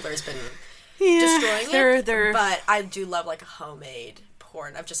 Like, Tumblr has been destroying it. But I do love, like, a homemade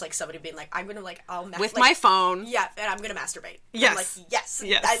porn of just, like, somebody being like, I'm gonna, like... With my phone. Yeah, and I'm gonna masturbate. Yes. I'm like, yes.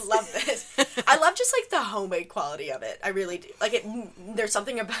 I love this. I love just, like, the homemade quality of it. I really do. Like, there's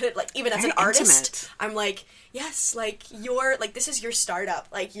something about it, like, even as an artist, intimate. I'm like... Yes, like, you're, like, this is your startup.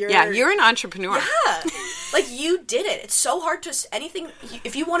 Like, you're... Yeah, you're an entrepreneur. Yeah. Like, you did it. It's so hard to...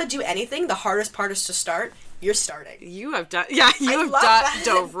 If you want to do anything, the hardest part is to start. You're starting. You have done... Yeah,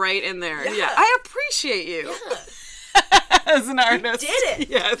 dove right in there. Yeah. I appreciate you. Yeah. As an artist. You did it.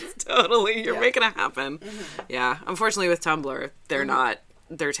 Yes, totally. You're making it happen. Mm-hmm. Yeah. Unfortunately, with Tumblr, they're not...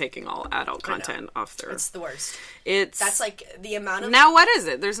 They're taking all adult content off their... It's the worst. That's like the amount of... Now what is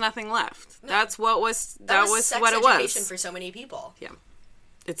it? There's nothing left. No. That was sex what it education was. For so many people. Yeah.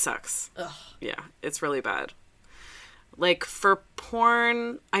 It sucks. Ugh. Yeah, it's really bad. Like, for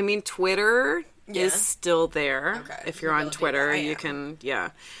porn, I mean, Twitter is still there. Okay. If you're on Twitter, you can... Yeah.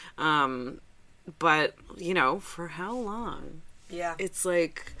 But, you know, for how long? Yeah. It's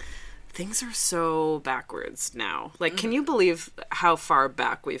like... Things are so backwards now. Like, can you believe how far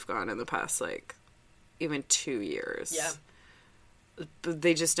back we've gone in the past, like, even 2 years? Yeah.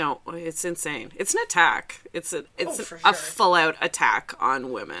 They just don't. It's insane. It's an attack. It's a full-out attack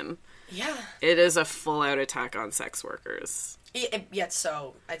on women. Yeah. It is a full-out attack on sex workers. Yeah, it's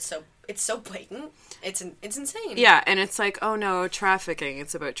so blatant. It's insane. Yeah, and it's like, oh no, trafficking.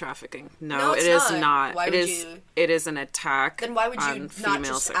 It's about trafficking. No, it is not. Why would you? It is an attack. Then why would you not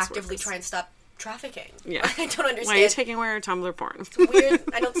just actively try and stop trafficking? Yeah, I don't understand. Why are you taking away our Tumblr porn? It's weird.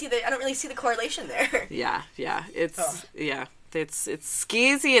 I don't really see the correlation there. Yeah. It's It's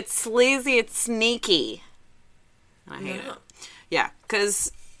skeezy. It's sleazy. It's sneaky. I hate it. Yeah,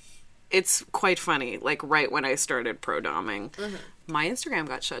 because it's quite funny. Like, right when I started pro-doming, my Instagram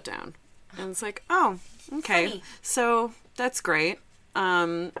got shut down. And it's like, oh, okay. Funny. So that's great.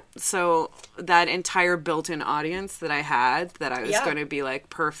 So that entire built-in audience that I had, that I was going to be like,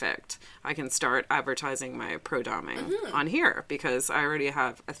 perfect. I can start advertising my pro-doming on here, because I already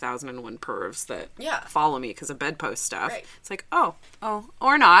have 1,001 pervs that follow me because of bedpost stuff. Right. It's like, oh,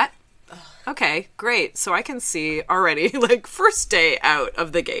 or not. Okay, great. So I can see already, like, first day out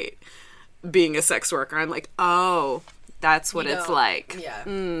of the gate, being a sex worker, I'm like, oh, that's what it's like. Yeah.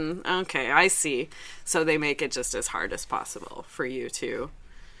 Okay, I see. So they make it just as hard as possible for you to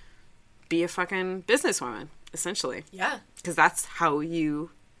be a fucking businesswoman, essentially. Yeah. Because that's how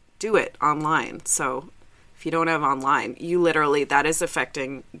you do it online. So if you don't have online, you literally, that is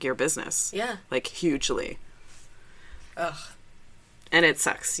affecting your business. Yeah. Like, hugely. Ugh. And it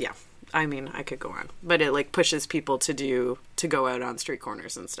sucks, yeah. I mean, I could go on, but it, like, pushes people to go out on street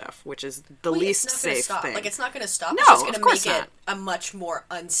corners and stuff, which is the least safe thing. Like, it's not going to stop. No, it's just going to make it a much more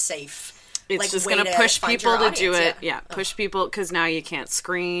unsafe. It's just going to push people to do it. Yeah, push people, because now you can't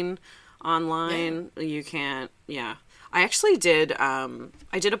screen online. Yeah. You can't. Yeah, I actually did.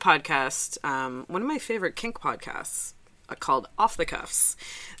 I did a podcast. One of my favorite kink podcasts called Off the Cuffs.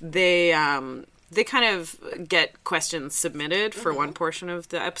 They they kind of get questions submitted for one portion of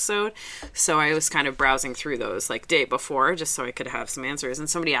the episode. So I was kind of browsing through those like day before just so I could have some answers. And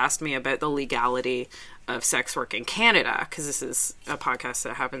somebody asked me about the legality of sex work in Canada, because this is a podcast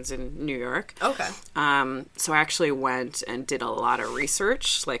that happens in New York. Okay. So I actually went and did a lot of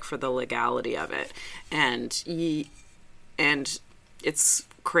research like for the legality of it. And it's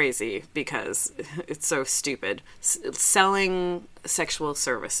crazy because it's so stupid. Selling sexual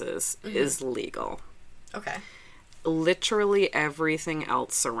services is legal. Okay. Literally everything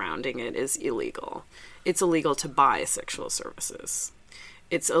else surrounding it is illegal. It's illegal to buy sexual services.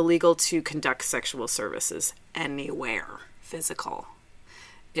 It's illegal to conduct sexual services anywhere physical.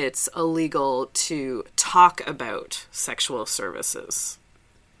 It's illegal to talk about sexual services.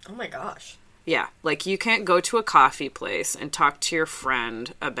 Oh my gosh. Yeah, like you can't go to a coffee place and talk to your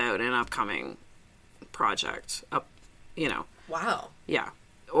friend about an upcoming project, Wow. Yeah.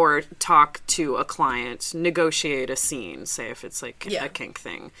 Or talk to a client, negotiate a scene, say if it's like a kink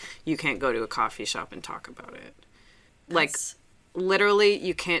thing. You can't go to a coffee shop and talk about it. Like, literally,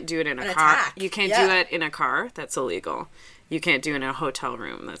 you can't do it in a car. Attack. You can't do it in a car. That's illegal. You can't do it in a hotel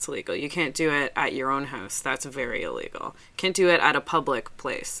room. That's illegal. You can't do it at your own house. That's very illegal. Can't do it at a public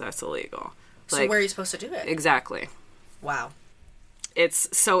place. That's illegal. So where are you supposed to do it? Exactly. Wow.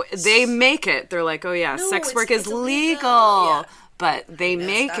 It's so they make it. They're like, oh yeah, sex work is legal. Yeah. But they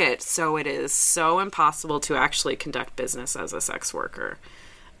make it so it is so impossible to actually conduct business as a sex worker.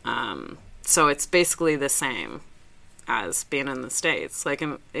 So it's basically the same as being in the States. Like,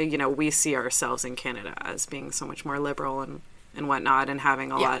 we see ourselves in Canada as being so much more liberal and whatnot, and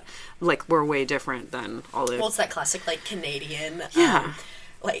having a lot, like, we're way different than all the... Well, it's that classic, like, Canadian,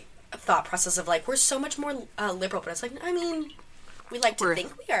 like, thought process of, like, we're so much more liberal, but it's like, I mean... We like to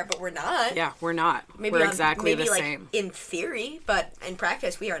think we are, but we're not. Yeah, we're not. We're exactly the same. In theory, but in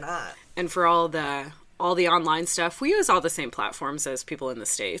practice, we are not. And for all the online stuff, we use all the same platforms as people in the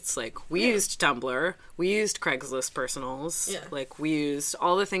States. Like, we used Tumblr, we used Craigslist Personals, like, we used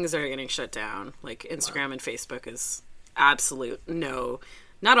all the things that are getting shut down. Like, Instagram and Facebook is absolute no.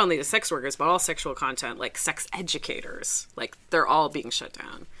 Not only the sex workers, but all sexual content, like sex educators. Like, they're all being shut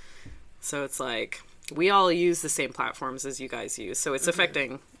down. So it's like... We all use the same platforms as you guys use, so it's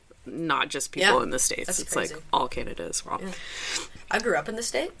affecting not just people in the States. It's crazy. Like all Canada as well. Yeah. I grew up in the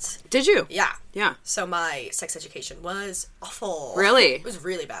States. Did you? Yeah. Yeah. So my sex education was awful. Really? It was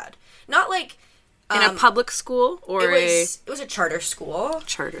really bad. Not like... in a public school? Or it was a charter school.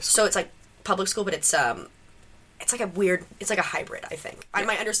 Charter school. So it's like public school, but it's like a weird... It's like a hybrid, I think. Yeah.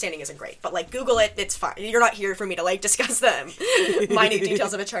 My understanding isn't great, but like Google it, it's fine. You're not here for me to like discuss the minute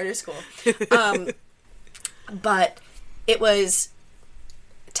details of a charter school. But it was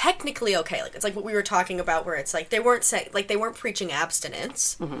technically okay. Like, it's like what we were talking about, where it's like they weren't preaching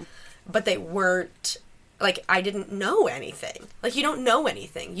abstinence, but they weren't like, I didn't know anything. Like, you don't know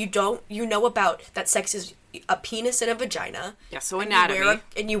anything. You know about that sex is a penis and a vagina. Yeah. So anatomy.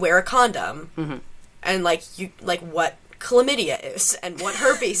 And you wear a condom, and like what chlamydia is and what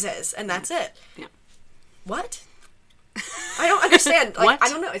herpes is, and that's it. Yeah. What? I don't understand. Like, what? I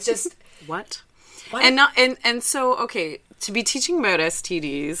don't know. It's just what. And so, okay, to be teaching about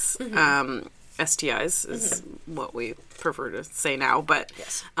STDs, STIs is what we prefer to say now, but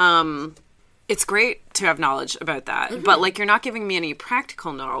it's great to have knowledge about that. But, like, you're not giving me any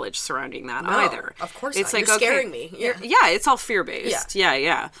practical knowledge surrounding that either. Of course it's not. like, You're scaring me. Yeah. It's all fear-based.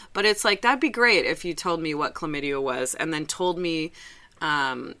 Yeah. But it's like, that'd be great if you told me what chlamydia was and then told me,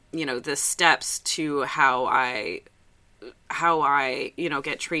 the steps to how I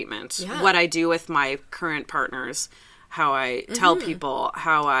get treatment, what I do with my current partners, how I tell people,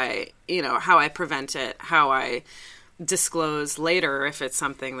 how I prevent it, how I disclose later if it's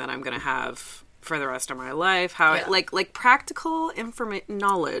something that I'm going to have for the rest of my life, like practical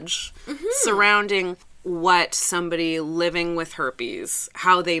knowledge surrounding what somebody living with herpes,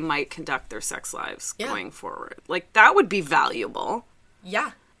 how they might conduct their sex lives going forward. Like, that would be valuable.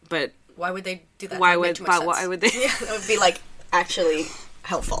 Yeah. But why would they do that? Why would they? Yeah, that would be like actually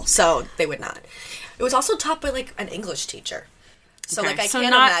helpful. So they would not. It was also taught by like an English teacher. So like I can't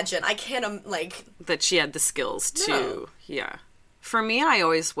imagine that she had the skills to. Yeah. For me, I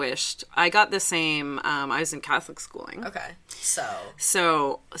always wished I got the same. I was in Catholic schooling. Okay.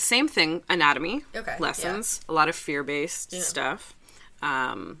 So same thing. Anatomy lessons. A lot of fear-based stuff.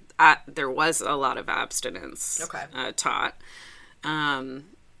 There was a lot of abstinence taught.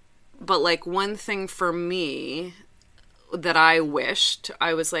 But, like, one thing for me that I wished,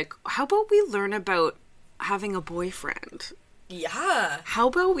 I was like, how about we learn about having a boyfriend? Yeah. How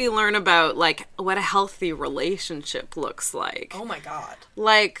about we learn about, like, what a healthy relationship looks like? Oh, my God.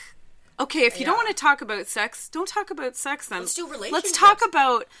 Like, Okay, if you don't want to talk about sex, don't talk about sex then. Let's do relationships. Let's talk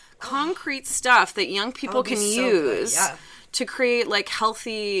about concrete stuff that young people can use to create, like,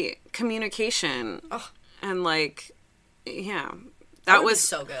 healthy communication. And, like, that was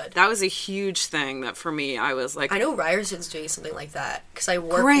so good. That was a huge thing that for me, I was like... I know Ryerson's doing something like that, because I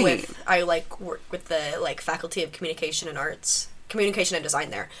work with the, like, Faculty of Communication and Arts, Communication and Design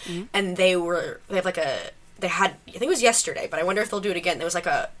there, and they have, like, I think it was yesterday, but I wonder if they'll do it again. There was, like,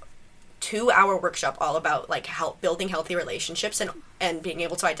 a 2-hour workshop all about, like, building healthy relationships and being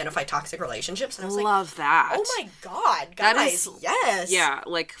able to identify toxic relationships. And I was like, love that. Oh my God, guys, yes. Yeah,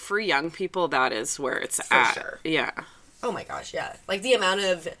 like, for young people, that is where it's at. For sure. Yeah. Oh my gosh, yeah. Like, the amount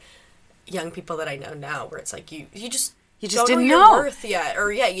of young people that I know now where it's like, you just don't didn't know know your worth yet.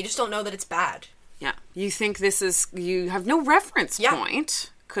 Or, you just don't know that it's bad. Yeah. You think you have no reference point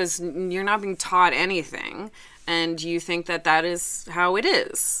because you're not being taught anything. And you think that is how it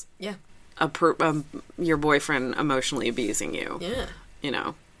is. Yeah. Your boyfriend emotionally abusing you. Yeah. You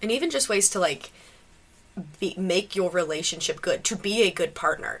know. And even just ways to, like, make your relationship good, to be a good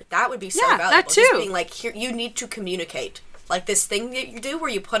partner. That would be so valuable. That too. Just being like, here, you need to communicate. Like, this thing that you do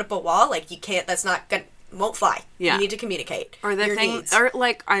where you put up a wall, like, you can't, that's not gonna, won't fly. Yeah. You need to communicate. Or the your thing, needs. or,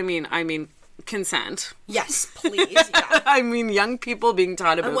 like, I mean, consent. Yes, please, yeah. I mean, young people being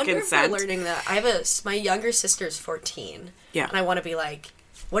taught about consent. I wonder if we're learning that. My younger sister's 14. Yeah. And I want to be like,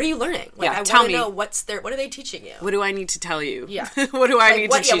 what are you learning? Like, I want to know what are they teaching you? What do I need to tell you? Yeah. What do I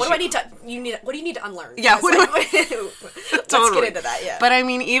need to teach you? What do I need to, what do you need to unlearn? Yeah, Let's totally. get into that, yeah. But I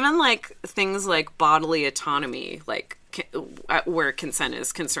mean, even, like, things like bodily autonomy, like, where consent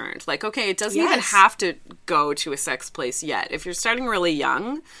is concerned. Like, okay, it doesn't even have to go to a sex place yet. If you're starting really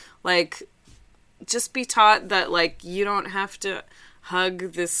young, like, just be taught that, like, you don't have to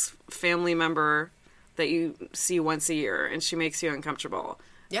hug this family member that you see once a year and she makes you uncomfortable.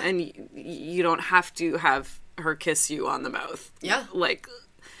 Yeah. And you don't have to have her kiss you on the mouth. Yeah. Like,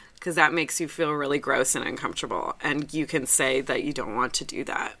 because that makes you feel really gross and uncomfortable. And you can say that you don't want to do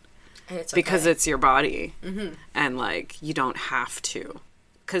that. And it's because it's your body. Mm-hmm. And, like, you don't have to.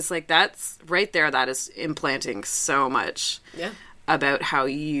 Because, like, that's right there, that is implanting so much about how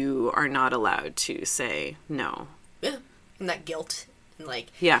you are not allowed to say no. Yeah. And that guilt. And, like,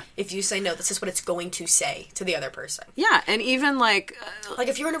 if you say no, this is what it's going to say to the other person. Yeah, and even, like... like,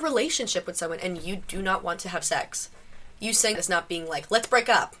 if you're in a relationship with someone and you do not want to have sex, you saying it's not being like, let's break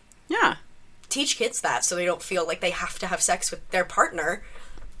up. Yeah. Teach kids that so they don't feel like they have to have sex with their partner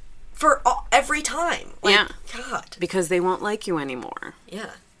for every time. Like, God. Because they won't like you anymore.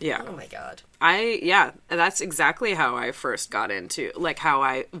 Yeah. Yeah. Oh, my God. That's exactly how I first got into, like, how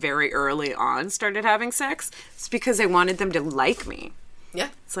I very early on started having sex. It's because I wanted them to like me. Yeah.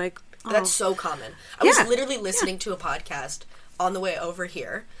 It's like, that's so common. I was literally listening to a podcast on the way over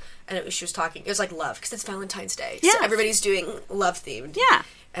here, and she was talking, it was like love, because it's Valentine's Day. Yeah. So everybody's doing love themed. Yeah.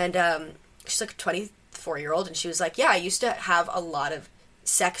 And she's like a 24-year-old, and she was like, I used to have a lot of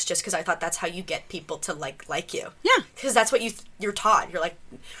sex just because I thought that's how you get people to like you. Yeah. Because that's what you're taught. You're like,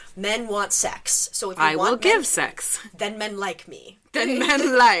 men want sex. So if you will give sex. Then men like me. Then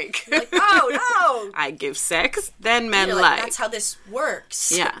men like. Like, oh, no. I give sex, then men you're like. That's how this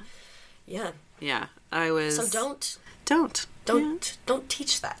works. Yeah. Yeah. Yeah. I was... So don't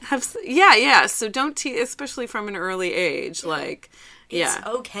teach that. So don't teach, especially from an early age. Like, it's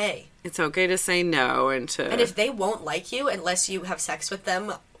okay. It's okay to say no and to... And if they won't like you unless you have sex with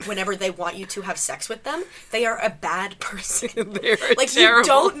them whenever they want you to have sex with them, they are a bad person. They're like, terrible. You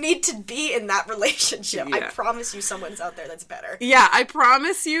don't need to be in that relationship. Yeah. I promise you someone's out there that's better. Yeah, I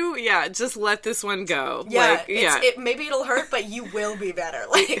promise you. Yeah, just let this one go. Yeah, like, maybe it'll hurt, but you will be better.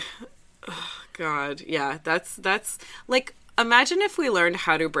 Like, oh, God, yeah, that's like, imagine if we learned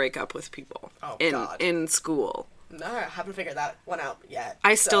how to break up with people in school. No, I haven't figured that one out yet.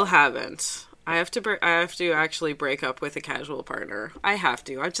 I still haven't. I have to actually break up with a casual partner. I have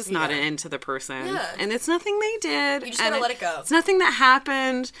to. I'm just not into the person. Yeah. And it's nothing they did. You just gotta let it go. It's nothing that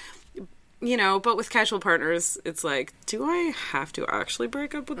happened. You know, but with casual partners, it's like, do I have to actually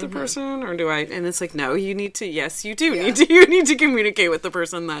break up with the person, or do I? And it's like, no, you need to. Yes, you do need to. You need to communicate with the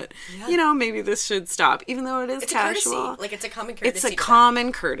person that, you know, maybe this should stop, even though it is casual. A courtesy. Like, it's a common courtesy. It's a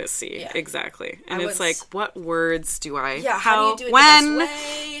common courtesy, exactly. And it's like, what words do I? Yeah, how do you do it when, the best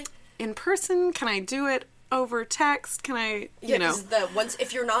way? In person? Can I do it over text? Can I? You know,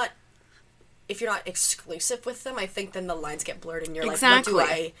 if you're not exclusive with them, I think then the lines get blurred, and you're exactly. like,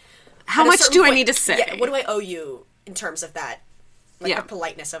 what do I? How much do I need to say? Yeah, what do I owe you in terms of that? Like, the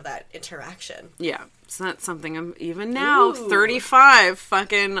politeness of that interaction. Yeah. It's not something I'm, even now, 35,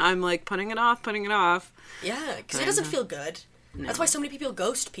 fucking, I'm like, putting it off. Yeah, because it doesn't feel good. That's why so many people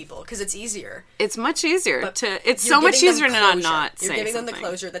ghost people, because it's easier. It's much easier But it's you're so much giving them easier to not closure. You're say giving something. them the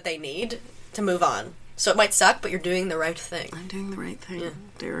closure that they need to move on. So it might suck, but you're doing the right thing. I'm doing the right thing.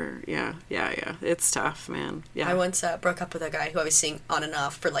 Yeah. It's tough, man. Yeah. I once broke up with a guy who I was seeing on and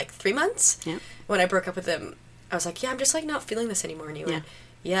off for like 3 months. Yeah. When I broke up with him, I was like, yeah, I'm just like not feeling this anymore. And he went,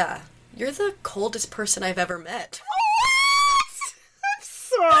 yeah, you're the coldest person I've ever met.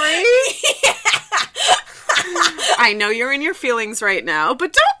 Sorry. I know you're in your feelings right now,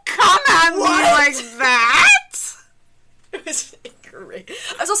 but don't come at me like that. It was great.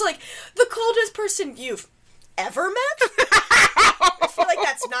 I was also like, the coldest person you've ever met? I feel like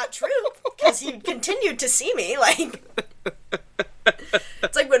that's not true, because you continued to see me, like...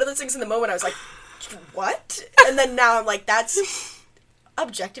 It's like one of those things in the moment I was like, what? And then now I'm like, that's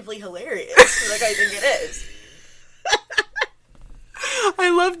objectively hilarious. Like, I think it is. I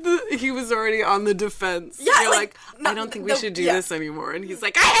love he was already on the defense. Yeah, You're like, like, I don't think we should do yeah. this anymore. And he's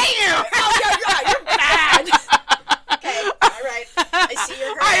like, I hate you! Oh, you're bad! Okay, alright. I see your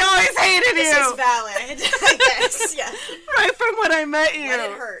hurt. I always hated This you! is valid, I guess, yeah. Right from when I met you. When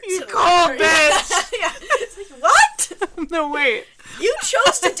it hurts. You cold bitch! Yeah. It's like, what? No, wait. You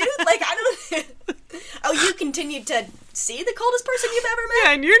chose to do, like, I don't... Oh, you continued to see the coldest person you've ever met?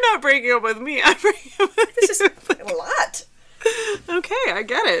 Yeah, and you're not breaking up with me. I'm breaking up with This you. is a lot. Okay, I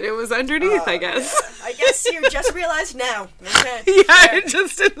get it. It was underneath, I guess. Yeah. I guess you just realized now. Okay. Yeah,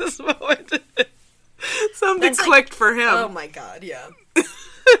 just in this moment. Something That's like- clicked for him. Oh my god, yeah.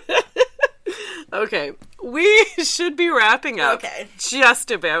 Okay, we should be wrapping up Okay. just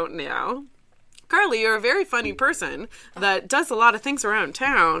about now. Carly, you're a very funny person that does a lot of things around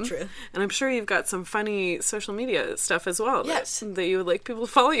town. True. And I'm sure you've got some funny social media stuff as well. Yes. That you would like people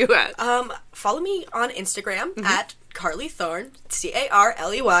to follow you at. Follow me on Instagram Mm-hmm. at Carley Thorne,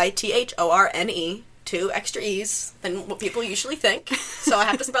 CarleyThorne, 2 extra E's than what people usually think, so I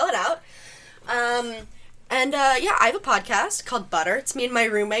have to spell it out. Yeah, I have a podcast called Butter. It's me and my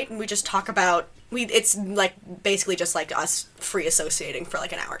roommate, and we just talk about, it's like basically just like us free associating for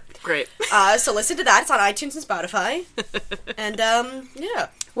like an hour. Great. So listen to that. It's on iTunes and Spotify. And yeah.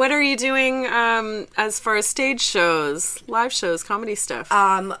 What are you doing as far as stage shows, live shows, comedy stuff?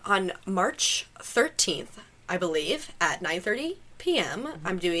 On March 13th, I believe, at 9:30 p.m.,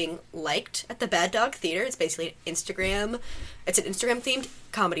 I'm doing Liked at the Bad Dog Theater. It's basically it's an Instagram-themed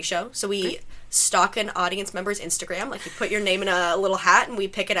comedy show. So we stalk an audience member's Instagram. Like, you put your name in a little hat, and we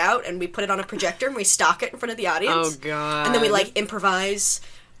pick it out, and we put it on a projector, and we stalk it in front of the audience. Oh, God. And then we, like, improvise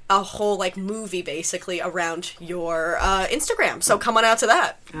a whole, like, movie, basically, around your Instagram. So come on out to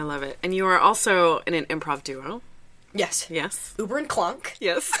that. I love it. And you are also in an improv duo. Yes. Yes. Uber and Clunk.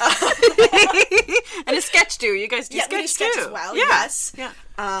 Yes. And a sketch duo. You guys do Yeah, sketch we do sketch too. as well, Yeah. yes. Yeah.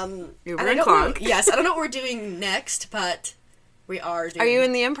 And Uber I and don't Clunk. know, yes, I don't know what we're doing next, but we are doing... Are you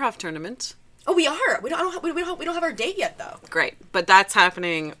in the improv tournament? Oh, we are. We don't have our date yet, though. Great. But that's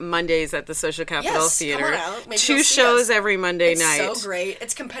happening Mondays at the Social Capital Yes, Theater. come on out. Maybe 2 you'll see shows us. every Monday It's night. so great.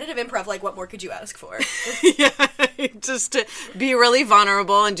 It's competitive improv. Like, what more could you ask for? Yeah. Just to be really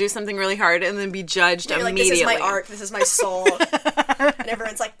vulnerable and do something really hard and then be judged You're like, immediately. this is my art. This is my soul. And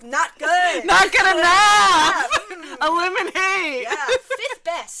everyone's like, not good. Not good enough! Yeah, Eliminate! yeah, 5th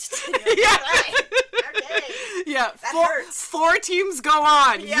best. And you're like, Yeah. all right. Okay. Yeah, That hurts. 4 teams go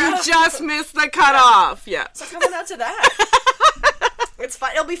on. Yeah. You just missed the cutoff. Yeah. So come on out to that. It's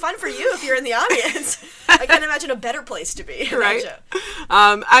fun. It'll be fun for you if you're in the audience. I can't imagine a better place to be. Right?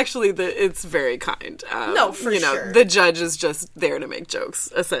 Actually, it's very kind. No, for sure. The judge is just there to make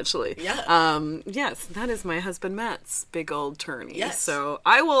jokes, essentially. Yeah. Yes, that is my husband Matt's big old tourney. Yes. So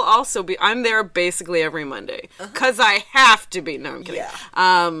I will also I'm there basically every Monday. Because I have to be. No, I'm kidding.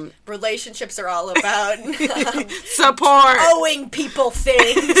 Yeah. Relationships are all about Support! owing people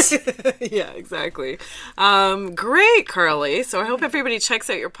things. Yeah, exactly. Great, Carly. So I hope everybody checks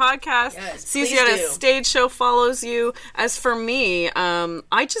out your podcast, Yes, sees please you at a do. stage show, follows you. As for me,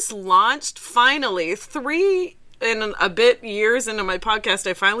 I just launched, finally, 3 in a bit years into my podcast,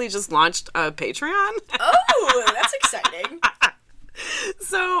 I finally just launched a Patreon. Oh, that's exciting.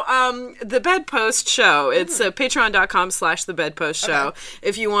 So, the Bedpost Show, it's patreon.com/the Bedpost Show. Okay.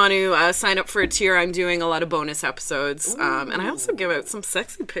 If you want to sign up for a tier, I'm doing a lot of bonus episodes. And I also give out some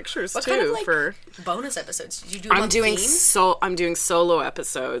sexy pictures, What too. kind of, like, for bonus episodes? Did you do I'm one doing themed? I'm doing solo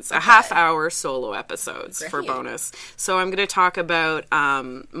episodes, a half-hour solo episodes for Great. bonus. So I'm going to talk about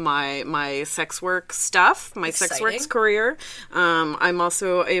my sex work stuff, my sex Exciting. works career. I'm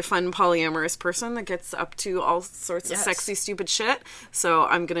also a fun polyamorous person that gets up to all sorts of Yes. sexy, stupid shit. So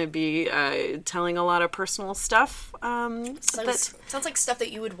I'm going to be telling a lot of personal stuff. Sounds like stuff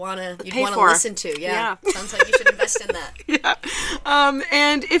that you would want to pay for. listen to. Yeah. Sounds like you should invest in that. Yeah.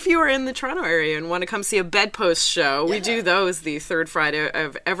 And if you are in the Toronto area and want to come see a bedpost show, we do those the third Friday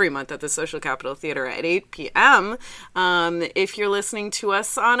of every month at the Social Capital Theatre at 8 p.m. If you're listening to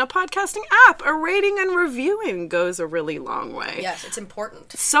us on a podcasting app, a rating and reviewing goes a really long way. Yes, it's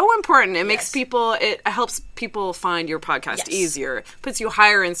important. So important. It makes it helps people find your podcast easier. Puts you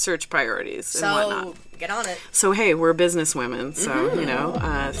higher in search priorities and whatnot. Get on it. So, hey, we're business women. So,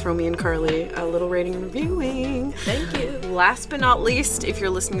 throw me and Carly a little rating and reviewing. Thank you. Last but not least, if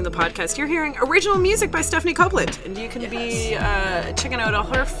you're listening to the podcast, you're hearing original music by Stephanie Copeland. And you can be checking out all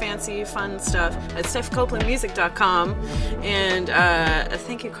her fancy, fun stuff at stephcopelandmusic.com. And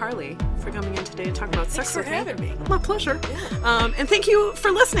thank you, Carly, for coming in today and talking about sex with me. Thanks for having me. My pleasure. Yeah. And thank you for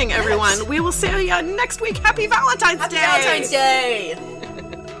listening, everyone. Yes. We will see you next week. Happy Valentine's Day! Happy Valentine's Day!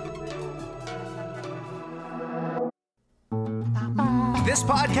 This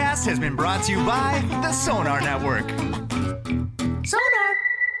podcast has been brought to you by the Sonar Network. Sonar!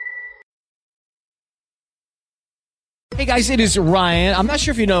 Hey guys, it is Ryan. I'm not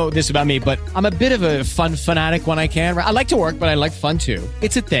sure if you know this about me, but I'm a bit of a fun fanatic when I can. I like to work, but I like fun too.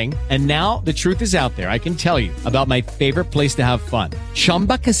 It's a thing. And now the truth is out there. I can tell you about my favorite place to have fun.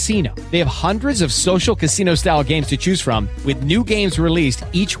 Chumba Casino. They have hundreds of social casino style games to choose from with new games released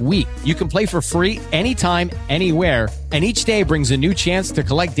each week. You can play for free anytime, anywhere. And each day brings a new chance to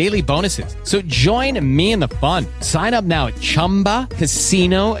collect daily bonuses. So join me in the fun. Sign up now at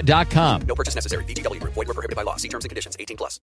ChumbaCasino.com. No purchase necessary. VGW Group. Void where prohibited by law. See terms and conditions. 18+.